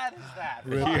sad is that?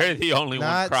 Really? Fuck. You're the only one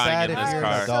Not crying sad in if this you're an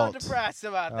car. I'm adult. so depressed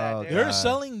about that, Oh, dude. They're God.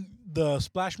 selling the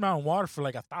Splash Mountain water for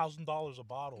like $1,000 a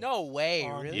bottle. No way,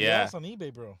 on, really? Yeah. Yes, on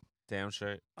eBay, bro. Damn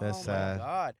straight. That's oh sad. my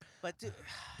god. But dude,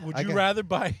 Would I you got- rather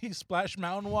buy Splash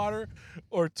Mountain water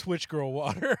or Twitch Girl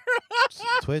water?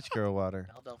 Twitch girl water.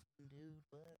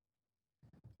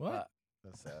 What?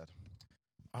 That's sad.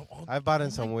 Oh, I've bought in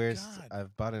oh some my weird. God.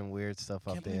 I've bought in weird stuff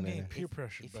off Can't the believe I'm getting internet. peer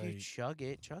pressure if by you chug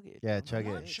it, chug it. Yeah, Don't be chug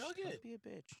a it. bitch. Chug Don't it. be a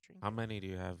bitch. Drink How it. many do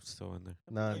you have still in there?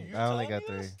 None. You're I only telling got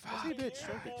me 3. this? Don't be a bitch. Yeah,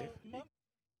 Drink it, dude. man.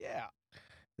 Yeah.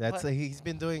 That's But- he's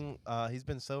been doing. He's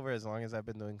been sober as long as I've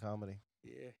been doing comedy.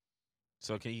 Yeah.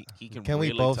 So he can Can we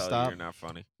really both tell stop? you're not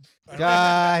funny.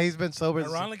 God, he's been sober.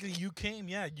 since Ironically, you came.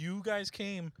 Yeah, you guys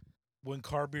came when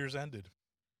car beers ended.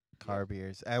 car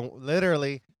beers, and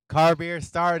literally car beer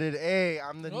started. Hey,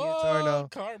 I'm the new Torno.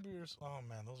 Car beers. Oh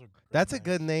man, those are. Great That's a names.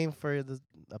 good name for the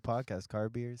podcast. Car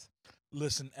beers.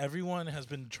 Listen, everyone has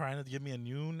been trying to give me a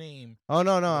new name. Oh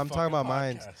no, for no, the I'm talking fucking about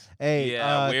mine. podcast. Hey,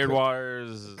 Yeah, Weird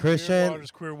Waters. Weird Christian.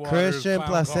 Waters, Queer Waters, Christian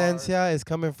Clown Car. Placencia is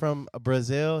coming from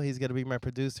Brazil. He's gonna be my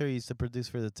producer. He used to produce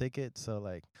for the ticket, so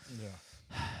like,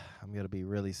 Yeah. I'm gonna be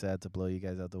really sad to blow you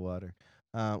guys out the water.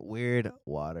 Weird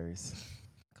Waters,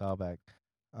 callback.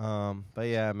 But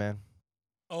yeah, man.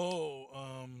 Oh,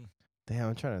 Damn,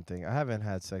 I'm trying to think. I haven't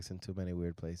had sex in too many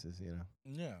weird places, you know.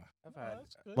 yeah. I've had-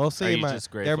 that's good. Mostly Are in you my.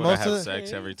 just they're grateful to have mostly.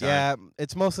 sex every time? Yeah,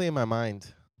 it's mostly in my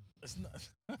mind. It's not.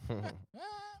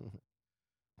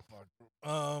 Fuck.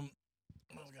 I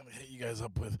was gonna hit you guys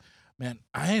up with, man.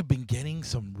 I have been getting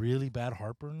some really bad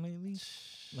heartburn lately.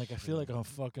 Like I feel like I'm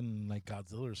fucking like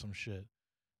Godzilla or some shit.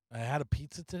 I had a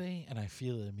pizza today and I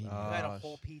feel it immediately. You had a Oh,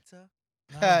 whole pizza?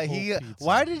 Not a whole he. pizza.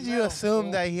 Why did You you had a assume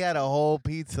whole- that he had a whole I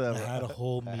pizza? had a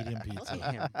whole medium pizza?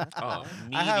 Damn, that's Oh,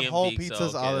 fine. I have medium whole pizza,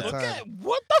 pizzas all the okay, Look time. at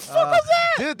what the fuck Uh, was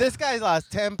that? Dude, this guy's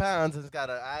lost 10 pounds and has got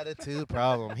an attitude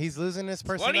problem. He's losing his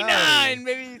personality. 29,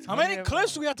 maybe. How many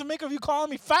clips do we have to make of you calling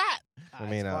me fat? I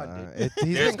mean,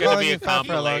 he's There's been gonna calling be you a fat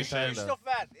for a long compilation. time, You're though. still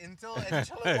fat until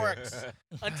it works.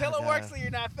 Until it Yeah. works, so you're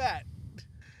not fat.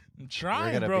 I'm We're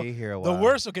trying, gonna bro. be here a The while.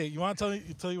 worst. Okay, you want to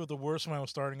tell you what the worst when I was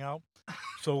starting out?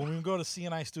 So when we go to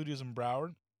CNI Studios in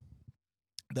Broward,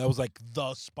 that was like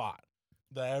the spot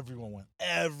that everyone went.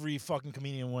 Every fucking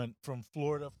comedian went from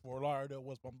Florida, Fort Lauderdale,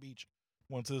 West Palm Beach,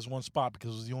 went to this one spot because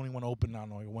it was the only one open on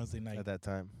like a Wednesday night. At that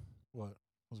time. What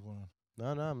was going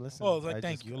on? No, I'm listening. Oh, it was like I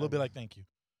thank just- you, a little bit like thank you.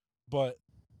 But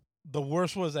the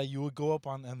worst was that you would go up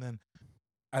on, and then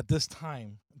at this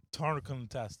time, Tarner couldn't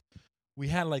attest. We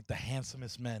had like the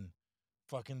handsomest men,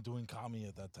 fucking doing comedy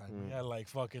at that time. We Mm. had like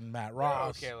fucking Matt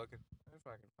Ross. Okay, look, they're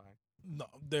fucking fine. No,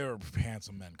 they're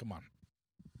handsome men. Come on.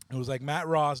 It was like Matt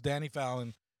Ross, Danny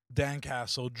Fallon, Dan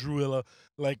Castle, Drew Illa,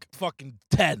 like fucking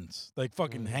tens, like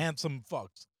fucking handsome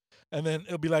fucks. And then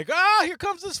it'll be like, here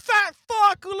comes this fat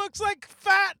fuck who looks like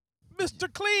fat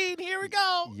Mr. Clean. Here we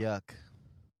go. Yuck.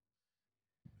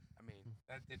 I mean,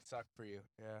 that did suck for you.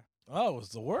 Yeah, Oh, it was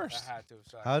the worst. that had to have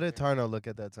sucked. How did yeah. Tarno look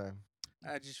at that time?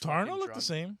 I just Tarno fucking looked drunk. the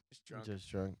same. Just drunk. Just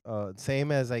drunk. Oh,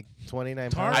 same as like 29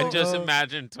 Tarno- pounds I just ago?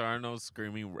 imagine Tarno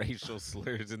screaming racial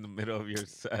slurs in the middle of your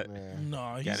set. Yeah.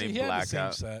 No, Getting he had the same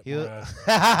blackout. set. He whereas-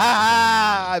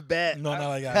 I bet. no, not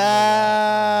like that.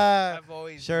 Ah, I've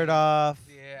always shirt main- off,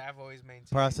 Yeah, I've always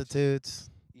maintained prostitutes.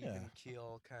 even Yeah.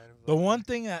 keel kind of. The like- one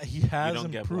thing that he You has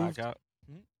don't get improved. blackout?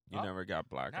 Hmm? You Oh, never got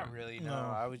blackout? Not really. No, No,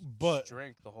 I would but just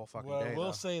drink the whole fucking What day. I will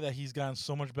though. say that he's gotten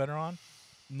so much better on.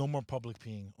 No more public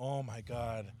peeing. Oh my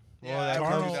god. Well, Yeah, that I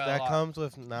comes do that a that lot. comes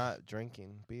with not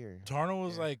drinking beer. Tarno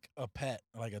was Yeah. like a pet,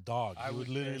 like a dog. I He would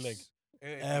literally like piss.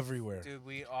 If- everywhere. Dude,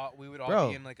 we would all Bro.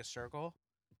 be in like a circle,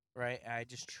 right? And I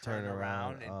just Turn turn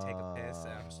around. around and take a piss,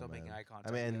 and I'm Oh, still making man. eye contact.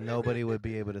 I mean, with and her. nobody would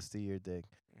be able to see your dick.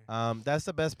 That's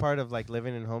the best part of like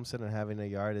living in Homestead and having a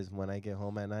yard is when I get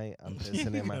home at night, I'm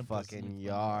pissing in my I'm pissing in fucking front of the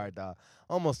yard, dog.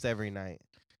 Almost every night.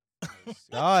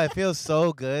 Oh, it feels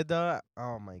so good though.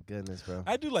 Oh my goodness, bro.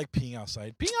 I do like peeing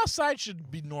outside. Peeing outside should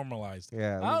be normalized.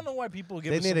 Yeah. I don't know why people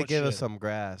give They us need so to much give us shit. some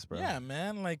grass, bro. Yeah,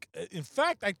 man. Like, in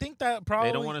fact, I think that probably.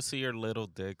 They don't want to see your little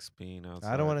dicks being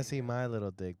outside. I don't want to see my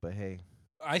little dick, but hey.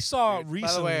 I saw By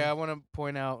recently. the way, I want to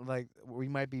point out, like, we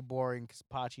might be boring because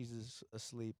Pachi's is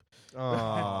asleep.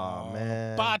 Oh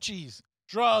man. Botchies,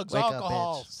 drugs, Wake up,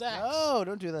 alcohol, bitch. sex. No,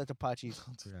 don't do that to Pachi's.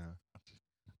 Yeah.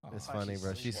 Oh, It's Oh, funny, she's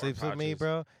bro. so She smart. sleeps with me, Conscious.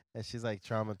 bro, and she's like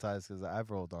traumatized because I've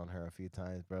rolled on her a few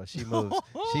times, bro. She moves.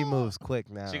 She moves quick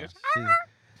now. She goes,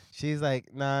 She's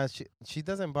like, nah. She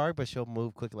doesn't bark, but she'll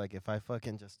move quick. Like if I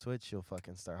fucking just twitch, she'll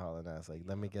fucking start hauling ass. Like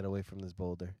let me get away from this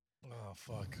boulder. Oh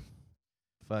fuck,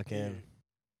 Fucking.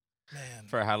 man.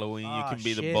 For Halloween, you Aw, can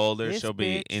be the shit, boulder. this She'll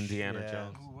be bitch. Indiana Yeah.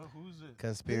 Jones. Who's it?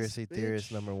 Conspiracy This theorist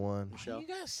bitch. number one. Why Michelle. you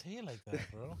guys say it like that,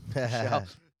 bro? Michelle.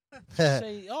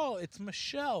 Say, oh, it's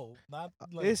Michelle, not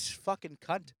like This fucking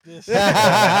cunt. this.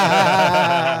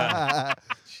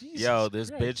 Jesus Yo, this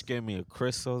Christ. bitch gave me a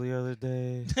crystal the other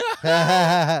day.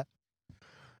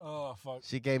 Oh fuck,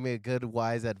 She gave me a good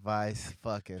wise advice.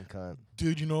 Fucking cunt.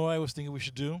 dude. You know what I was thinking we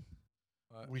should do?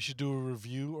 What? We should do a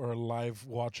review or a live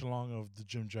watch along of the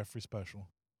Jim Jeffrey special.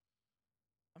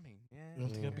 I mean, You yeah. don't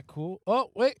think that'd be cool?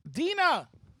 Oh wait, Dina.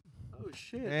 Oh,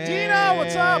 shit. Dina,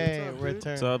 what's up? Hey, What's up, dude?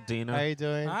 return. What's up, How Dina? you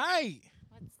doing? Hi.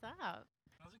 What's up?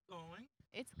 How's it going?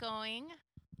 It's going.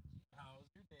 How's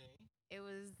your day?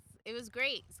 It was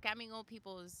great. Scamming old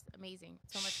people is amazing.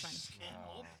 So much fun.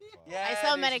 Yeah, I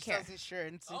sell dude, she Medicare. sells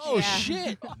insurance and Oh Yeah.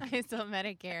 shit. I sell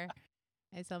Medicare.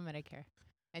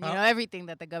 And you know everything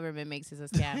that the government makes is a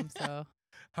scam. So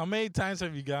How many times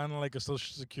have you gotten like a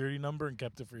social security number and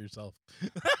kept it for yourself?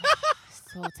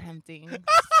 so tempting.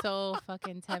 So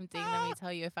fucking tempting. Let me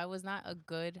tell you, if I was not a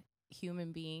good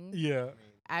human being, Yeah.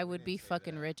 I would be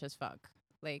fucking rich as fuck.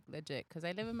 Like legit. Because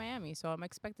I live in Miami, so I'm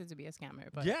expected to be a scammer.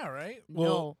 But Yeah, right?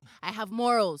 no, I have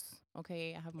morals.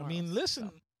 Okay, I have I morals. mean, listen,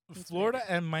 so it's Florida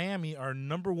weird. and Miami are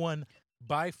number one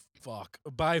by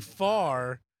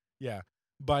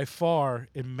far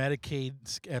in Medicaid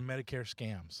and Medicare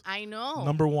scams. I know.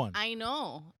 Number one. I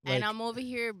know. Like- And I'm over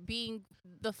here being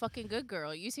the fucking good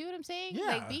girl. You see what I'm saying? Yeah.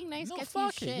 Like being nice no, gets you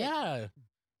fuck it. shit. Yeah.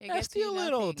 It Ask gets you you a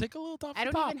little. nothing. Take a little top. I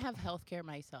don't top. even have health care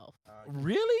myself.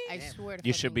 Really? I swear to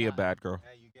You should fucking be a God. bad girl.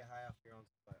 Yeah, you get high off your own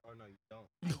supply. Oh no, you don't.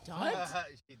 Don't.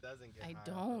 She doesn't get I high off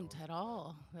her don't own at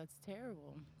all. That's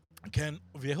terrible. Can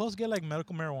viejos get like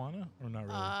medical marijuana or not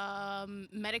really?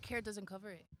 Medicare doesn't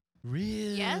cover it.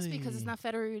 Really? Yes, because it's not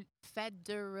federally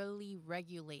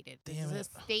regulated. Damn This it. is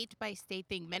a state by state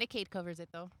thing. Medicaid covers it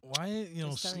though. Why,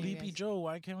 Just telling you Sleepy guys. Joe?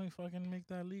 Why can't we fucking make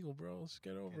that legal, bro? Let's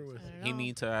get over with. I don't He know.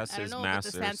 needs to ask I don't his know,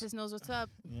 masters but DeSantis knows what's up.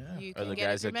 Yeah. You or can the get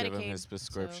guys it that through give him Medicaid, his so-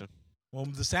 prescription. Well,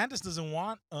 DeSantis doesn't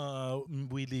want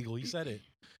weed legal. He said it.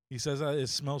 He says that it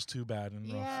smells too bad. And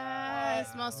Yeah, it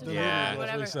smells too Yeah. bad. That's what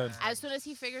he Whatever. said. As soon as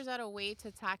he figures out a way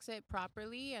to tax it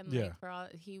properly and Yeah. like for all,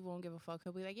 he won't give a fuck.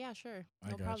 He'll be like, yeah, sure, I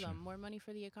no gotcha. problem. More money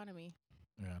for the economy.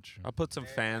 Yeah, true. I'll put some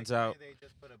fans out. They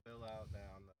just put a bill out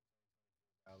down.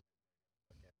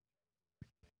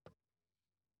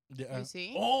 Yeah. You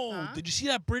see? Oh, Huh? did you see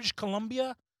that British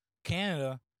Columbia,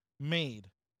 Canada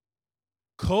made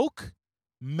coke,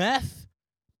 meth,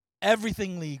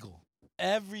 everything legal.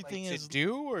 Everything Like, is to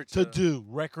do or to do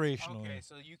recreationally. Okay,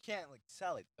 so you can't like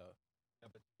sell it though.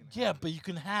 Yeah, but you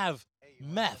can have.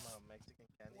 Meth.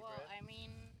 Well, I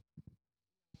mean,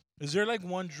 Is there like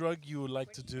one drug you would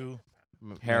like to do?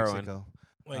 Heroin. Mexico.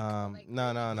 Like Like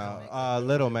No, no, Little no. Mexico.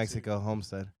 Little Mexico,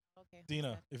 Homestead. okay.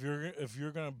 Dina, if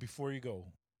you're gonna before you go,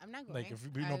 I'm not going. like, if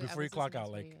you know, before you was clock listening out,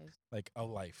 to like- you guys. like a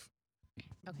life.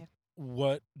 Okay.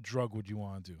 What drug would you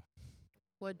want to do?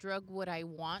 What drug would I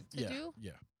want to yeah, do?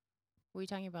 yeah. What are you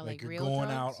talking about? Like, Like, you're real going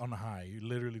drugs? out on a high. You're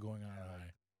literally going out on a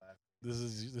high. This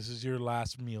is your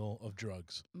last meal of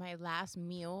drugs. My last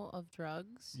meal of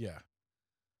drugs. Yeah.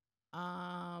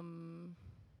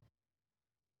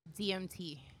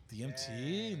 DMT.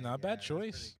 DMT, not bad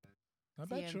choice. Not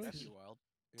bad DMT. choice. wild.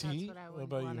 That's T, what I what would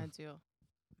about want you? to do.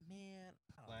 Man,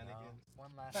 Flanagan.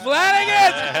 One last.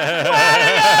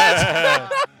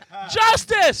 Flanagan's!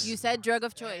 Justice! You said drug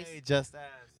of choice. Hey, just ask.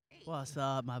 What's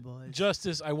up, my boys?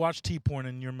 Justice, I watched T-porn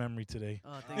in your memory today.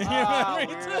 Oh, In thank your you. Ah, memory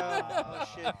weird. today. Oh,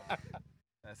 shit.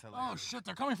 That's Oh hilarious. shit,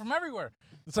 they're coming from everywhere.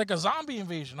 It's like a zombie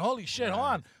invasion. Holy shit, hold Yeah.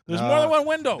 on. There's No, more than one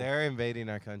window. They're invading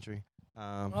our country.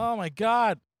 Oh my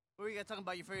god. What were you guys talking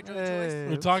about? Your favorite drug of choice?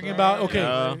 We're talking about okay.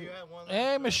 Yeah.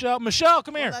 Hey Michelle, Michelle,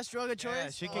 come here. One last drug of choice? Yeah,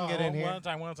 she can get in here. One at a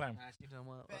time.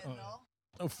 Fentanyl?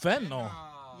 Oh, fentanyl.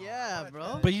 Yeah,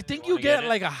 bro. But you think Wanna you get get it?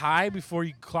 like a high before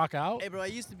you clock out? Hey, bro, I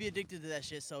used to be addicted to that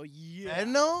shit, so yeah.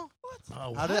 No.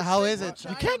 Oh, How is it?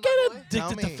 you can't get Tell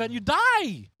addicted to me. fentanyl. You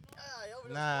die.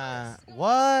 Nah.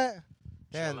 What?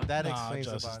 Damn, Chilling. that Nah, explains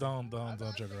Justice, about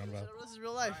don't joke around about it. This is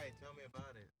real life. Alright, tell me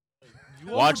about it.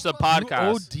 You Watch the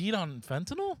podcast. You OD'd on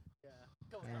fentanyl?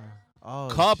 Oh,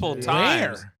 Couple shit.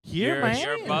 times. Where? Here, You're- man.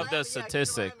 you're above the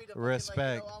statistic.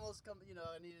 Respect.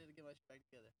 I needed to get my shit back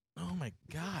together. Oh my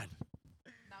god.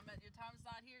 Your time's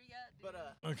not here yet.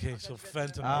 But Okay, so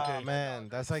fentanyl. Oh Okay. man,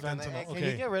 that's like the Fentanyl, Can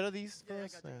okay. you get rid of these? Yeah, I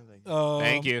first? got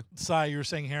Thank you. Sai, you were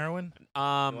saying heroin? want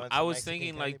I some was Mexican thinking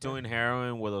candy like doing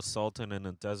heroin with a sultan in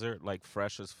the desert, like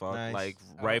fresh as fuck, Nice. like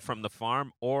Oh. right from the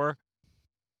farm, or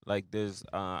like there's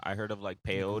I heard of like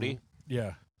peyote,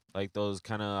 Yeah. like those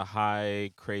kind of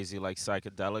high, crazy like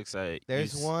psychedelics that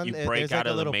There's one. you there's break like out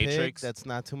a of the little pig matrix. that's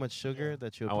not too much sugar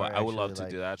that you. I would love to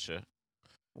do that shit.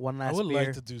 One I last would beer.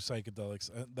 like to do psychedelics.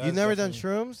 You've That's never done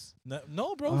definitely- shrooms?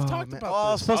 No, bro, we've talked man. about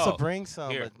I was this. supposed Oh, to bring some,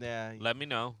 here. but yeah. Let me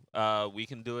know. We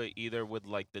can do it either with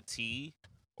like the tea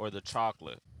or the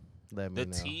chocolate. Let me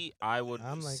The know. tea, I would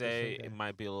I'm like a say sugar. it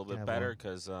might be a little bit Have better one.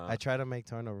 because I try to make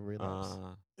Torno relapse.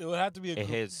 It would have to be a it group.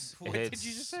 hits. What it did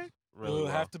you just hits say? It really would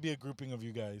well. have to be a grouping of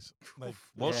you guys. Like,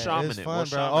 We'll yeah, shaman it's it. fun, We'll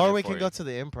bro. shaman Or it we for can you. go to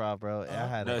the improv, bro. I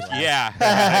had No, it. yeah,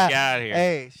 get out of here.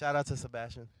 Hey, shout out to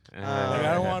Sebastian. like, I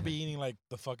don't Uh, want to be eating like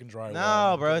the fucking dry.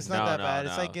 No, bro, it's not No, that no, bad.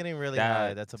 It's no. like getting really That-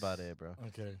 high. That's about it, bro.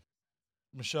 Okay,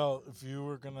 Michelle, if you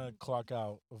were gonna clock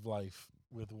out of life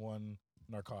with one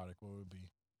narcotic, what would it be?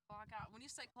 Clock out. When you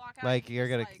say clock out, Like you you're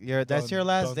just, gonna, like, you're that's Done- your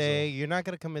last done day. You're not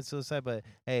gonna commit suicide, but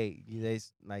hey,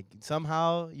 like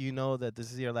somehow you know that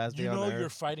this is your last day You on know you're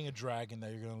Earth. fighting a dragon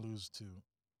that you're gonna lose to,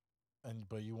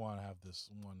 but you want to have this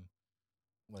one.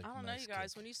 Like, I don't know, nice you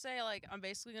guys. kick. When you say like I'm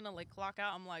basically gonna like clock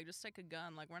out, I'm like just take a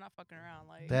gun. Like we're not fucking around.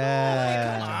 Like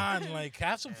That- Come on, like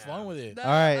have some fun with it. No, All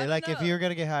I right, don't like if know. you're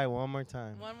gonna get high one more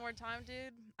time. One more time, dude.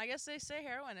 I guess they say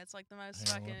heroin. It's like the most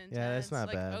Heroin. fucking intense. Yeah, that's not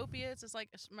like bad. opiates. It's like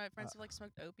my friends have like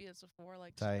smoked opiates before,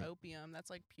 like just Tight. opium. That's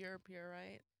like pure,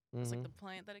 right? It's like Mhm. the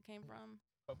plant that it came from.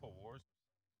 Couple wars.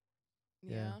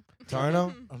 Yeah. Yeah.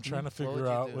 Tarno? I'm trying to What would figure you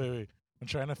out. do? Wait. I'm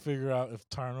trying to figure out if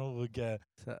Tarno would get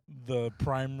So- the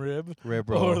prime rib. Rib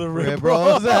Or roll. the rib rib roll.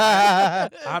 rolls.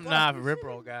 I'm not a rip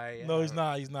roll guy. Yeah. No, he's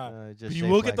not. He's not. Just But you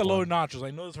shaped will get like the loaded one. nachos. I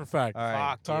know this for a fact. All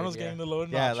right. Fuck, Tarno's dude, getting yeah. the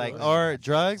loaded Yeah, nachos. like or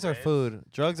drugs or Ribs. food.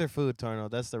 Drugs or food, Tarno.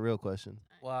 That's the real question.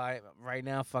 Well, right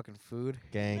now, fucking food.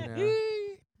 Gang.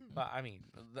 Yeah. But I mean,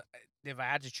 if I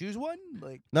had to choose one,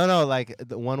 like No, like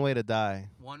the one way to die.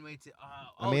 one way to.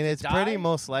 I mean, it's pretty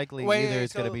most likely either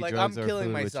it's gonna be like, drugs I'm or killing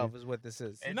food. with myself you. is what this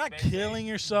is. You're It's not basically- killing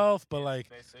yourself, but it's like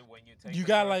basically when you take you the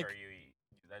got, drug like- or you eat.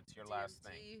 That's your last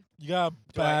thing. DMT. you got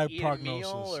Do I bad eat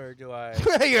prognosis. a meal or do I?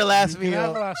 Your last You can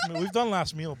have meal. last meal. We've done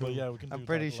last meal, but yeah, we can. I'm do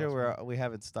pretty the sure last meal. we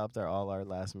haven't stopped all our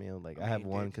last meal. Like I, I have mean,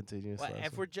 one dude, continuous. Well, last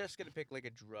if meal. we're just gonna pick like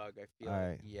a drug, I feel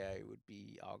Alright. like it would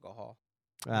be alcohol.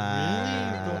 Go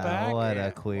back? What Yeah,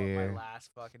 a queer. My last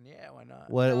fucking why not?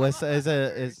 What No, what's I'm is not a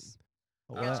peppers. is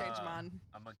Can't what? change mine.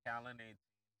 A Macallanate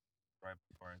right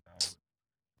before I died.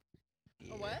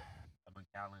 A what? A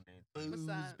Macallanate. What's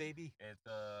that? baby? It's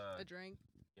A drink.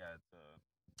 yeah, it's a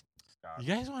scotch.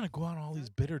 You guys want to go on all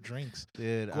these bitter drinks?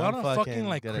 Dude, Go out I'm on fucking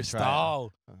like gonna try.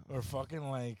 Cristal or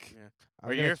fucking like I'm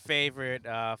Or gonna- your favorite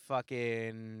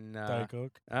fucking Diet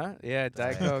Coke. Huh? Yeah,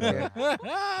 Diet Diet Coke. Yeah. Yeah.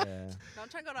 No, I'm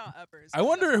trying to go down uppers. I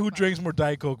wonder That's who fun. drinks more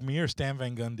Diet Coke, me or Stan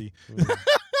Van Gundy. Mm.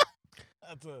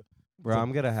 That's a Bro,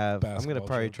 I'm gonna basketball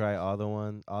probably joke. try all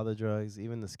the drugs,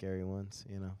 even the scary ones,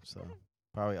 you know. So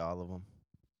probably all of them.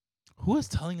 Who was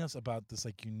telling us about this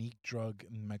like unique drug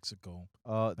in Mexico?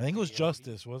 Oh, I think it was Peyote?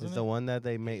 Justice, is wasn't the it? one that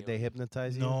they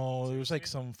hypnotize you? No, there was like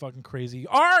some fucking crazy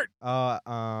Art. Art,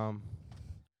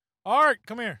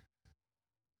 come here.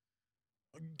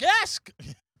 Gask.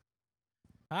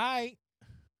 Hi,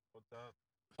 What's up?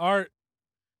 Art.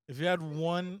 If you had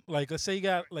one, like, let's say you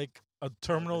got like a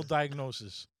terminal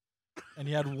diagnosis, and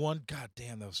you had one. God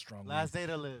damn, that was strong. man. Last day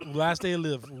to live. Last day to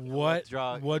live. What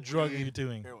drug? What drug are you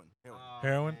doing? Heroin.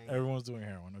 Heroin. Everyone's doing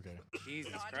heroin. Okay.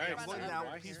 Jesus No, I Christ. never I'm Right. going Right. down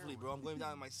Right. peacefully, bro. I'm going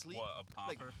down in my sleep. What, a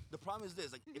Like popper? the problem is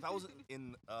this: like if I was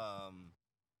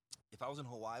if I was in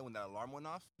Hawaii when that alarm went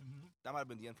off, that might have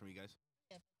been the end for me, guys.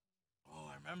 Oh,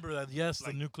 I remember that. Yes, the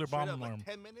Like, nuclear straight bomb up, alarm. Like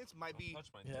 10 minutes might be. Touch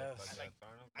my dick Yes. like that,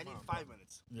 Tarno. I Come need on, 5 bro.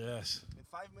 minutes. Yes. In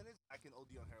 5 minutes, I can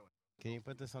OD on heroin. Can you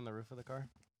put this on the roof of the car?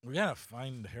 We gotta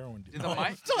find the heroin. Did the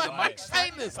mic? Did the mic say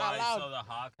this out Why, loud? So the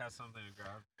hawk has something to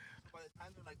grab. By the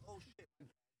time they're like, oh shit.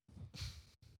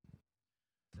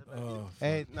 Oh,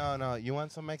 Hey, no. You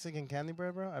want some Mexican candy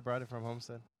bread, bro? I brought it from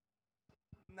Homestead.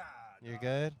 Nah. You're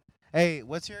good. Hey,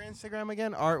 what's your Instagram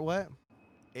again? Art what?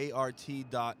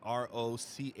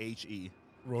 ART.ROCHE.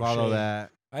 Roche. Follow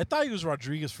that. I thought he was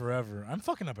Rodriguez forever. I'm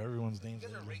fucking up everyone's names. You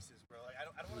guys are lately. racist, bro. Like,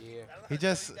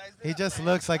 Yeah. He just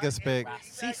looks like a spick.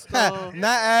 Racista.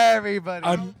 Not everybody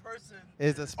I'm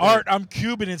is a spick. Art. I'm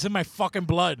Cuban. It's in my fucking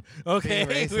blood. Okay,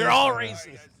 racist? we're all Alright.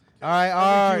 racist. All right, Every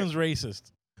Art. Cuban's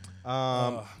racist.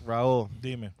 Raul,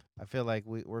 Demon. I feel like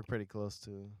we're pretty close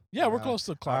to. Yeah, we're uh, close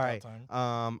to All clock right. out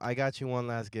time. I got you one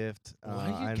last gift. Why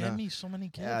I you get know- me so many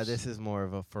gifts? Yeah, this is more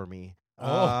of a for me.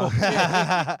 Oh,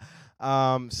 okay.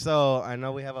 So I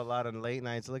know we have a lot of late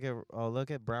nights. Look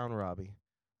at Brown Robbie.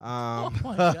 Oh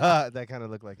my God. That kind of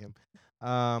looked like him.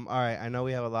 All right, I know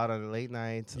we have a lot of late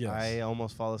nights. Yes. I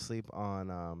almost fall asleep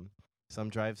on some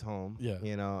drives home. Yeah.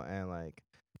 You know, and like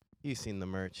you've seen the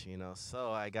merch, you know.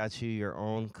 So I got you your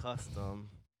own custom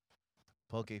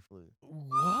Poke Flute.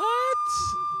 What?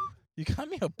 You got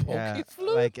me a Poke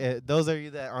Flute? Like those are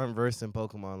you that aren't versed in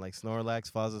Pokemon. Like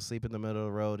Snorlax falls asleep in the middle of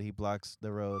the road. He blocks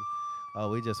the road. Oh,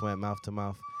 we just went mouth to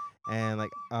mouth. And like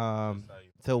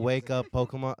to wake up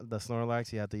Pokemon, the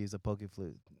Snorlax, you have to use a Poke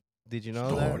Flute. Did you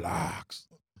know that? Snorlax.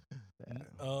 Yeah.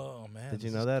 Oh man. Did you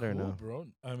this know is that or cool, no? bro?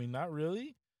 I mean, not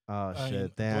really. Oh I shit!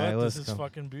 mean, Damn, but I was. this is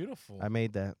fucking beautiful. I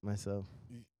made that myself.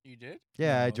 You did?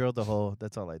 Yeah, I No. drilled the hole.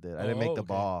 That's all I did. I didn't make Oh, the okay.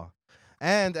 ball.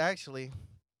 And actually,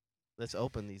 let's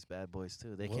open these bad boys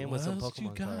too. They What- came with what some else you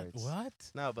Pokemon got? cards. What?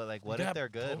 No, but like, what You if got they're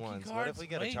good Poke ones? What if cards? we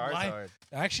get Wait, a why- Charizard?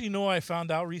 Actually, you know what I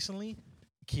found out recently?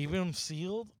 Keeping them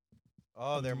sealed.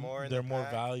 Oh, they're more. In They're the more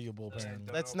pack? valuable,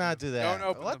 apparently. Let's not do that. Don't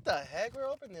open What the heck? We're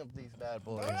opening up these bad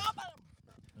boys.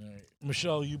 All right.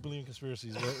 Michelle, you believe in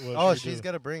conspiracies. What Oh, should we she's do?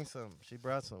 got to bring some. She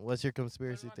brought some. What's your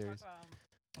conspiracy What do you wanna theories? talk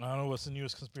about? I don't know what's the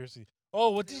newest conspiracy. Oh,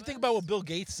 what did you think about what Bill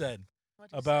Gates said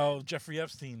What'd you about say? Jeffrey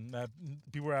Epstein? That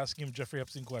people were asking him Jeffrey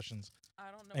Epstein questions, I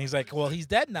don't know. and he's what like, he "Well, said. he's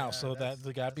dead now, Yeah, so that's- that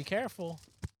they gotta be careful."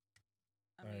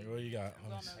 I All right, mean, what do you got?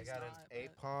 we all Let me know I he's got an not,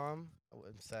 but- Apom. Oh,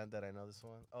 I'm sad that I know this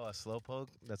one. Oh, a Slowpoke.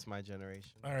 That's my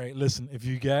generation. All right, listen. If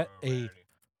you get a,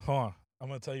 hold on, I'm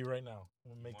gonna tell you right now.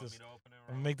 I'm gonna make this.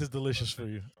 I'm gonna make this delicious for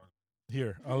you.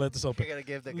 Here, I'll let this You're open. gonna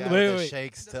give the Wait, guy the wait.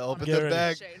 shakes to Just open Get the ready.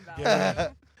 bag. Shane Get Valor.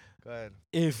 ready. Go ahead.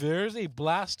 If there's a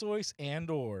Blastoise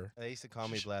and/or They used to call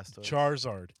me Ch- Blastoise.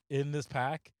 Charizard in this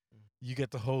pack, you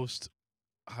get to host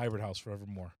Hybrid House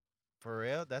forevermore. For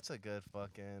real? That's a good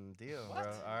fucking deal, bro.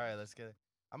 All right, let's get it.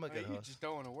 I'm a Oh, good you host. just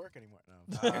don't want to work anymore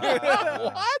now.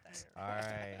 What? All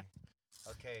right.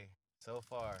 Okay. So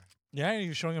far. Yeah,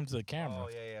 you're showing them to the camera. Oh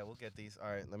yeah. We'll get these. All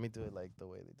right. Let me do it like the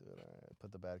way they do it. All right.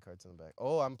 Put the bad cards in the back.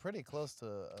 Oh, I'm pretty close to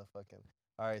a fucking.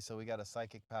 All right. So we got a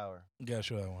psychic power. You gotta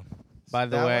show that one. By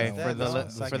the That way, one's dead, for this the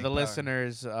one's for psychic the power.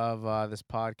 listeners of this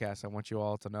podcast, I want you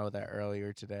all to know that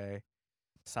earlier today,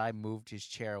 Sai moved his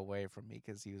chair away from me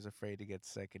because he was afraid to get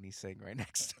sick, and he's sitting right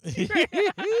next to me.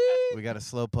 We got a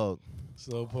slow poke.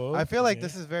 Slowpoke. I feel like okay.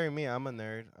 this is very me. I'm a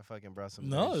nerd. I fucking brought some.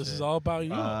 No, nerd this is shit. all about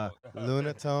you.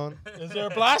 Lunatone. Is there a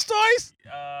Blastoise?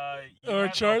 You Or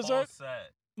have the whole Charizard?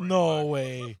 set, No pretty much.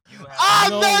 way. You have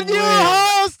I'm No the new way.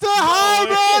 host to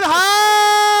Hybrid Oh,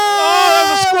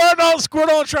 House. that's a Squirtle.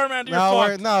 Squirtle and Charmander. You're No,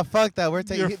 fucked. no, fuck that. We're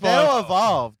taking. You're They fucked.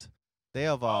 evolved. They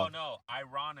Oh evolved. no!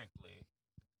 Ironically,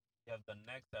 you have the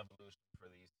next evolution for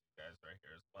these guys right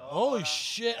here as well. Holy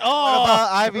shit. What Oh.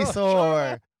 about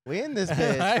Ivysaur? We in this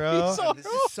bitch, bro. Ivysaur. This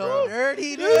is so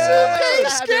nerdy, dude. This is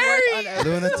I fucking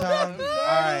haven't worked on scary. episode. Lunatone.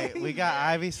 All right, we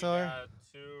got You Ivysaur. got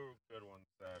two good ones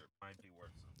that might be worth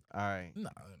something. All right, No,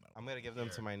 I'm gonna give them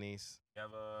to my niece. You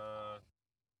have a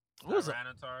What was it?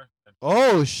 Tyranitar. that-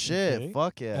 Oh shit! Okay.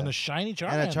 Fuck yeah! And a shiny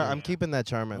Charmander. And a I'm keeping that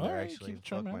Charmander All right, actually. keep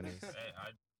Fuck my Charmander. niece. Hey,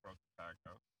 I broke the pack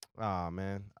out. Oh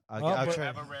man, I'll, Oh, I'll but- try.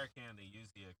 Have a rare candy. Use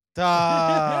the.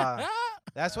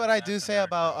 That's what I do That's say American.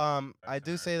 about That's I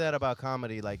do say that about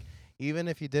comedy. Like even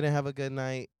if you didn't have a good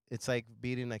night, it's like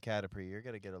beating a Caterpie. You're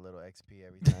gonna get a little XP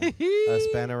every time. A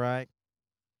Spanarak.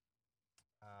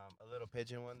 A little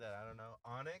pigeon one that I don't know.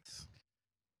 Onyx.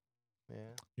 Yeah.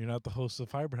 You're not the host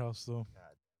of Hybrid House, though. God,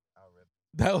 I'll rip.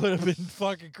 That would have been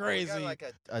fucking We crazy. got like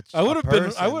a I would have been. I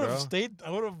person, would have bro. stayed. I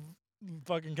would have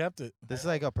fucking kept it. This is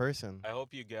like a person. I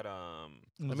hope you get Let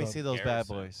me What's see up? those bad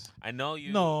Garrison. boys. I know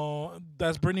you. No,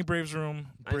 that's Brittany Brave's room.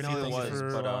 I Brittany, know it thank you was,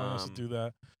 for but, allowing us to do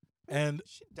that. And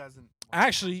She doesn't.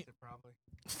 Actually- probably.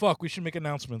 fuck, we should make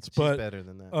announcements. She's But better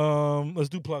than that. let's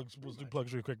do plugs. Let's do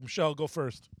plugs real quick. Michelle, go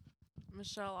first.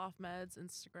 Michelle Off Meds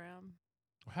Instagram.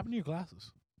 What happened to your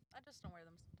glasses? I just don't wear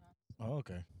them sometimes. Oh,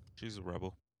 okay. She's a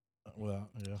rebel. Well,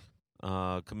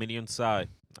 yeah. Comedian Psy.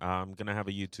 I'm gonna have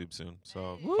a YouTube soon,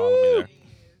 so follow me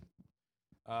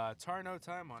there. Tar No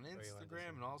Time on you want this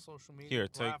Instagram and all social media Here,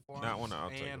 take platforms that one, I'll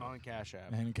take and it. on Cash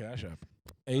App. And Cash App.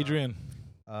 Adrian.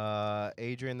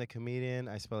 Adrian the comedian.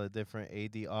 I spell it different.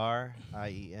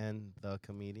 ADRIEN the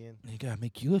comedian. You gotta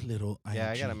make you a little. Yeah,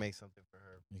 I IG. gotta make something for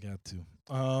her. You got to.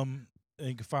 And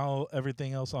you can follow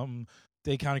everything else on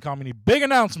Dade County Comedy. Big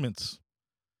announcements.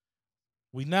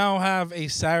 We now have a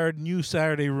new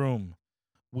Saturday room.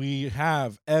 We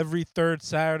have every third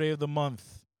Saturday of the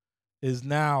month is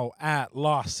now at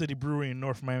Lost City Brewery in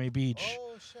North Miami Beach.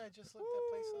 Oh shit! I just looked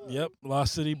that place up. Yep,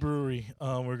 Lost City Brewery.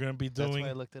 We're gonna be That's doing why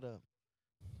I looked it up.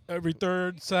 every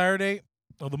third Saturday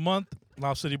of the month,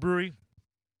 Lost City Brewery.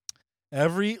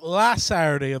 Every last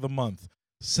Saturday of the month,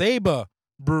 Saba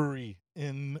Brewery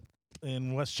in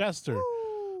Westchester.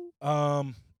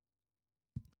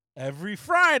 Every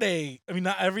Friday,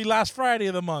 not every last Friday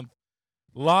of the month,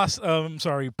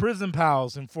 Prison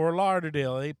Pals in Fort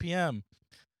Lauderdale, 8 p.m.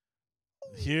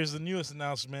 Here's the newest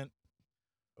announcement.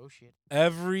 Oh shit.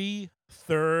 Every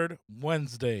third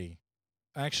Wednesday,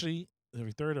 actually,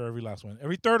 every third or every last one?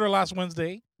 Every third or last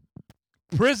Wednesday,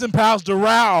 Prison Pals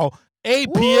Doral,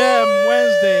 8 p.m.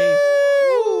 Wednesdays.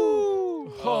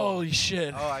 Holy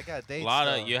shit! Oh, I got dates.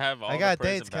 You have all I got the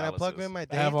prison dates. Can I plug palaces. in my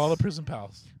dates? I have all the Prison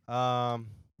Pals.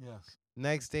 Yes.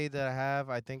 Next date that I have,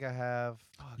 I think I have.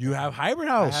 You have Hybrid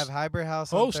I House. have Hybrid House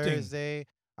hosting. on Thursday.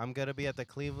 I'm gonna be at the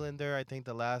Clevelander. I think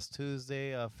the last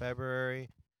Tuesday of February.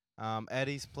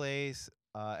 Eddie's Place.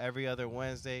 Every other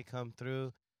Wednesday, come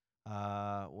through.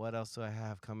 What else do I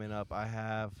have coming up? I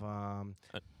have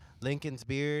Lincoln's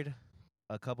Beard.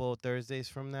 A couple of Thursdays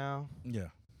from now. Yeah.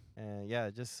 And yeah,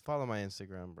 just follow my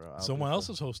Instagram, bro. Someone else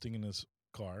is hosting in this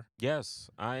car. Yes,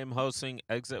 I am hosting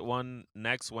Exit 1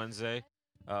 next Wednesday.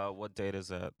 What date is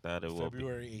that? That it will be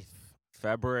February 8th.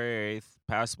 February 8th.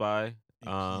 Pass by. 8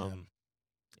 p.m.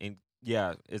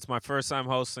 Yeah, it's my first time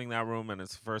hosting that room, and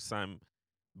it's the first time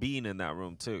being in that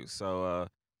room too. So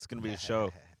it's gonna be a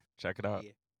show. Check it out.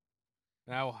 Yeah.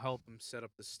 And I will help him set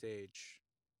up the stage.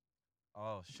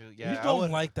 Oh shoot! Yeah, You I don't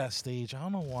would- like that stage. I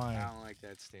don't know why. I don't like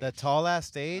that stage. the tall ass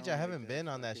stage. don't I like haven't that been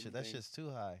on that fucking shit. That thing. shit's too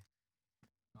high.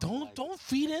 Don't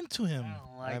feed into him. I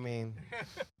don't like I it. mean,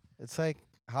 it's like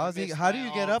I how's he? miss How do my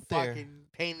you get old up there? fucking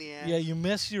pain in the ass. Yeah, you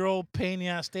miss your old pain in the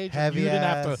ass stage. and Heavy you didn't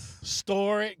have ass. to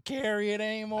store it, carry it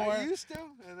anymore. I used to,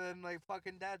 and then like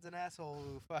fucking dad's an asshole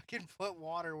who fucking put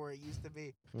water where it used to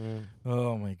be. Mm.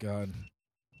 Oh my god.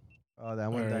 Oh, that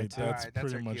All one died right, too. that's Alright,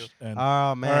 that's pretty our much. cue. End.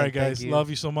 Oh man! All right, thank guys, you. love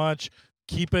you so much.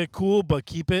 Keep it cool, but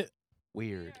keep it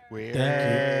Weird. Thank you.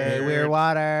 Hey, we're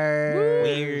water.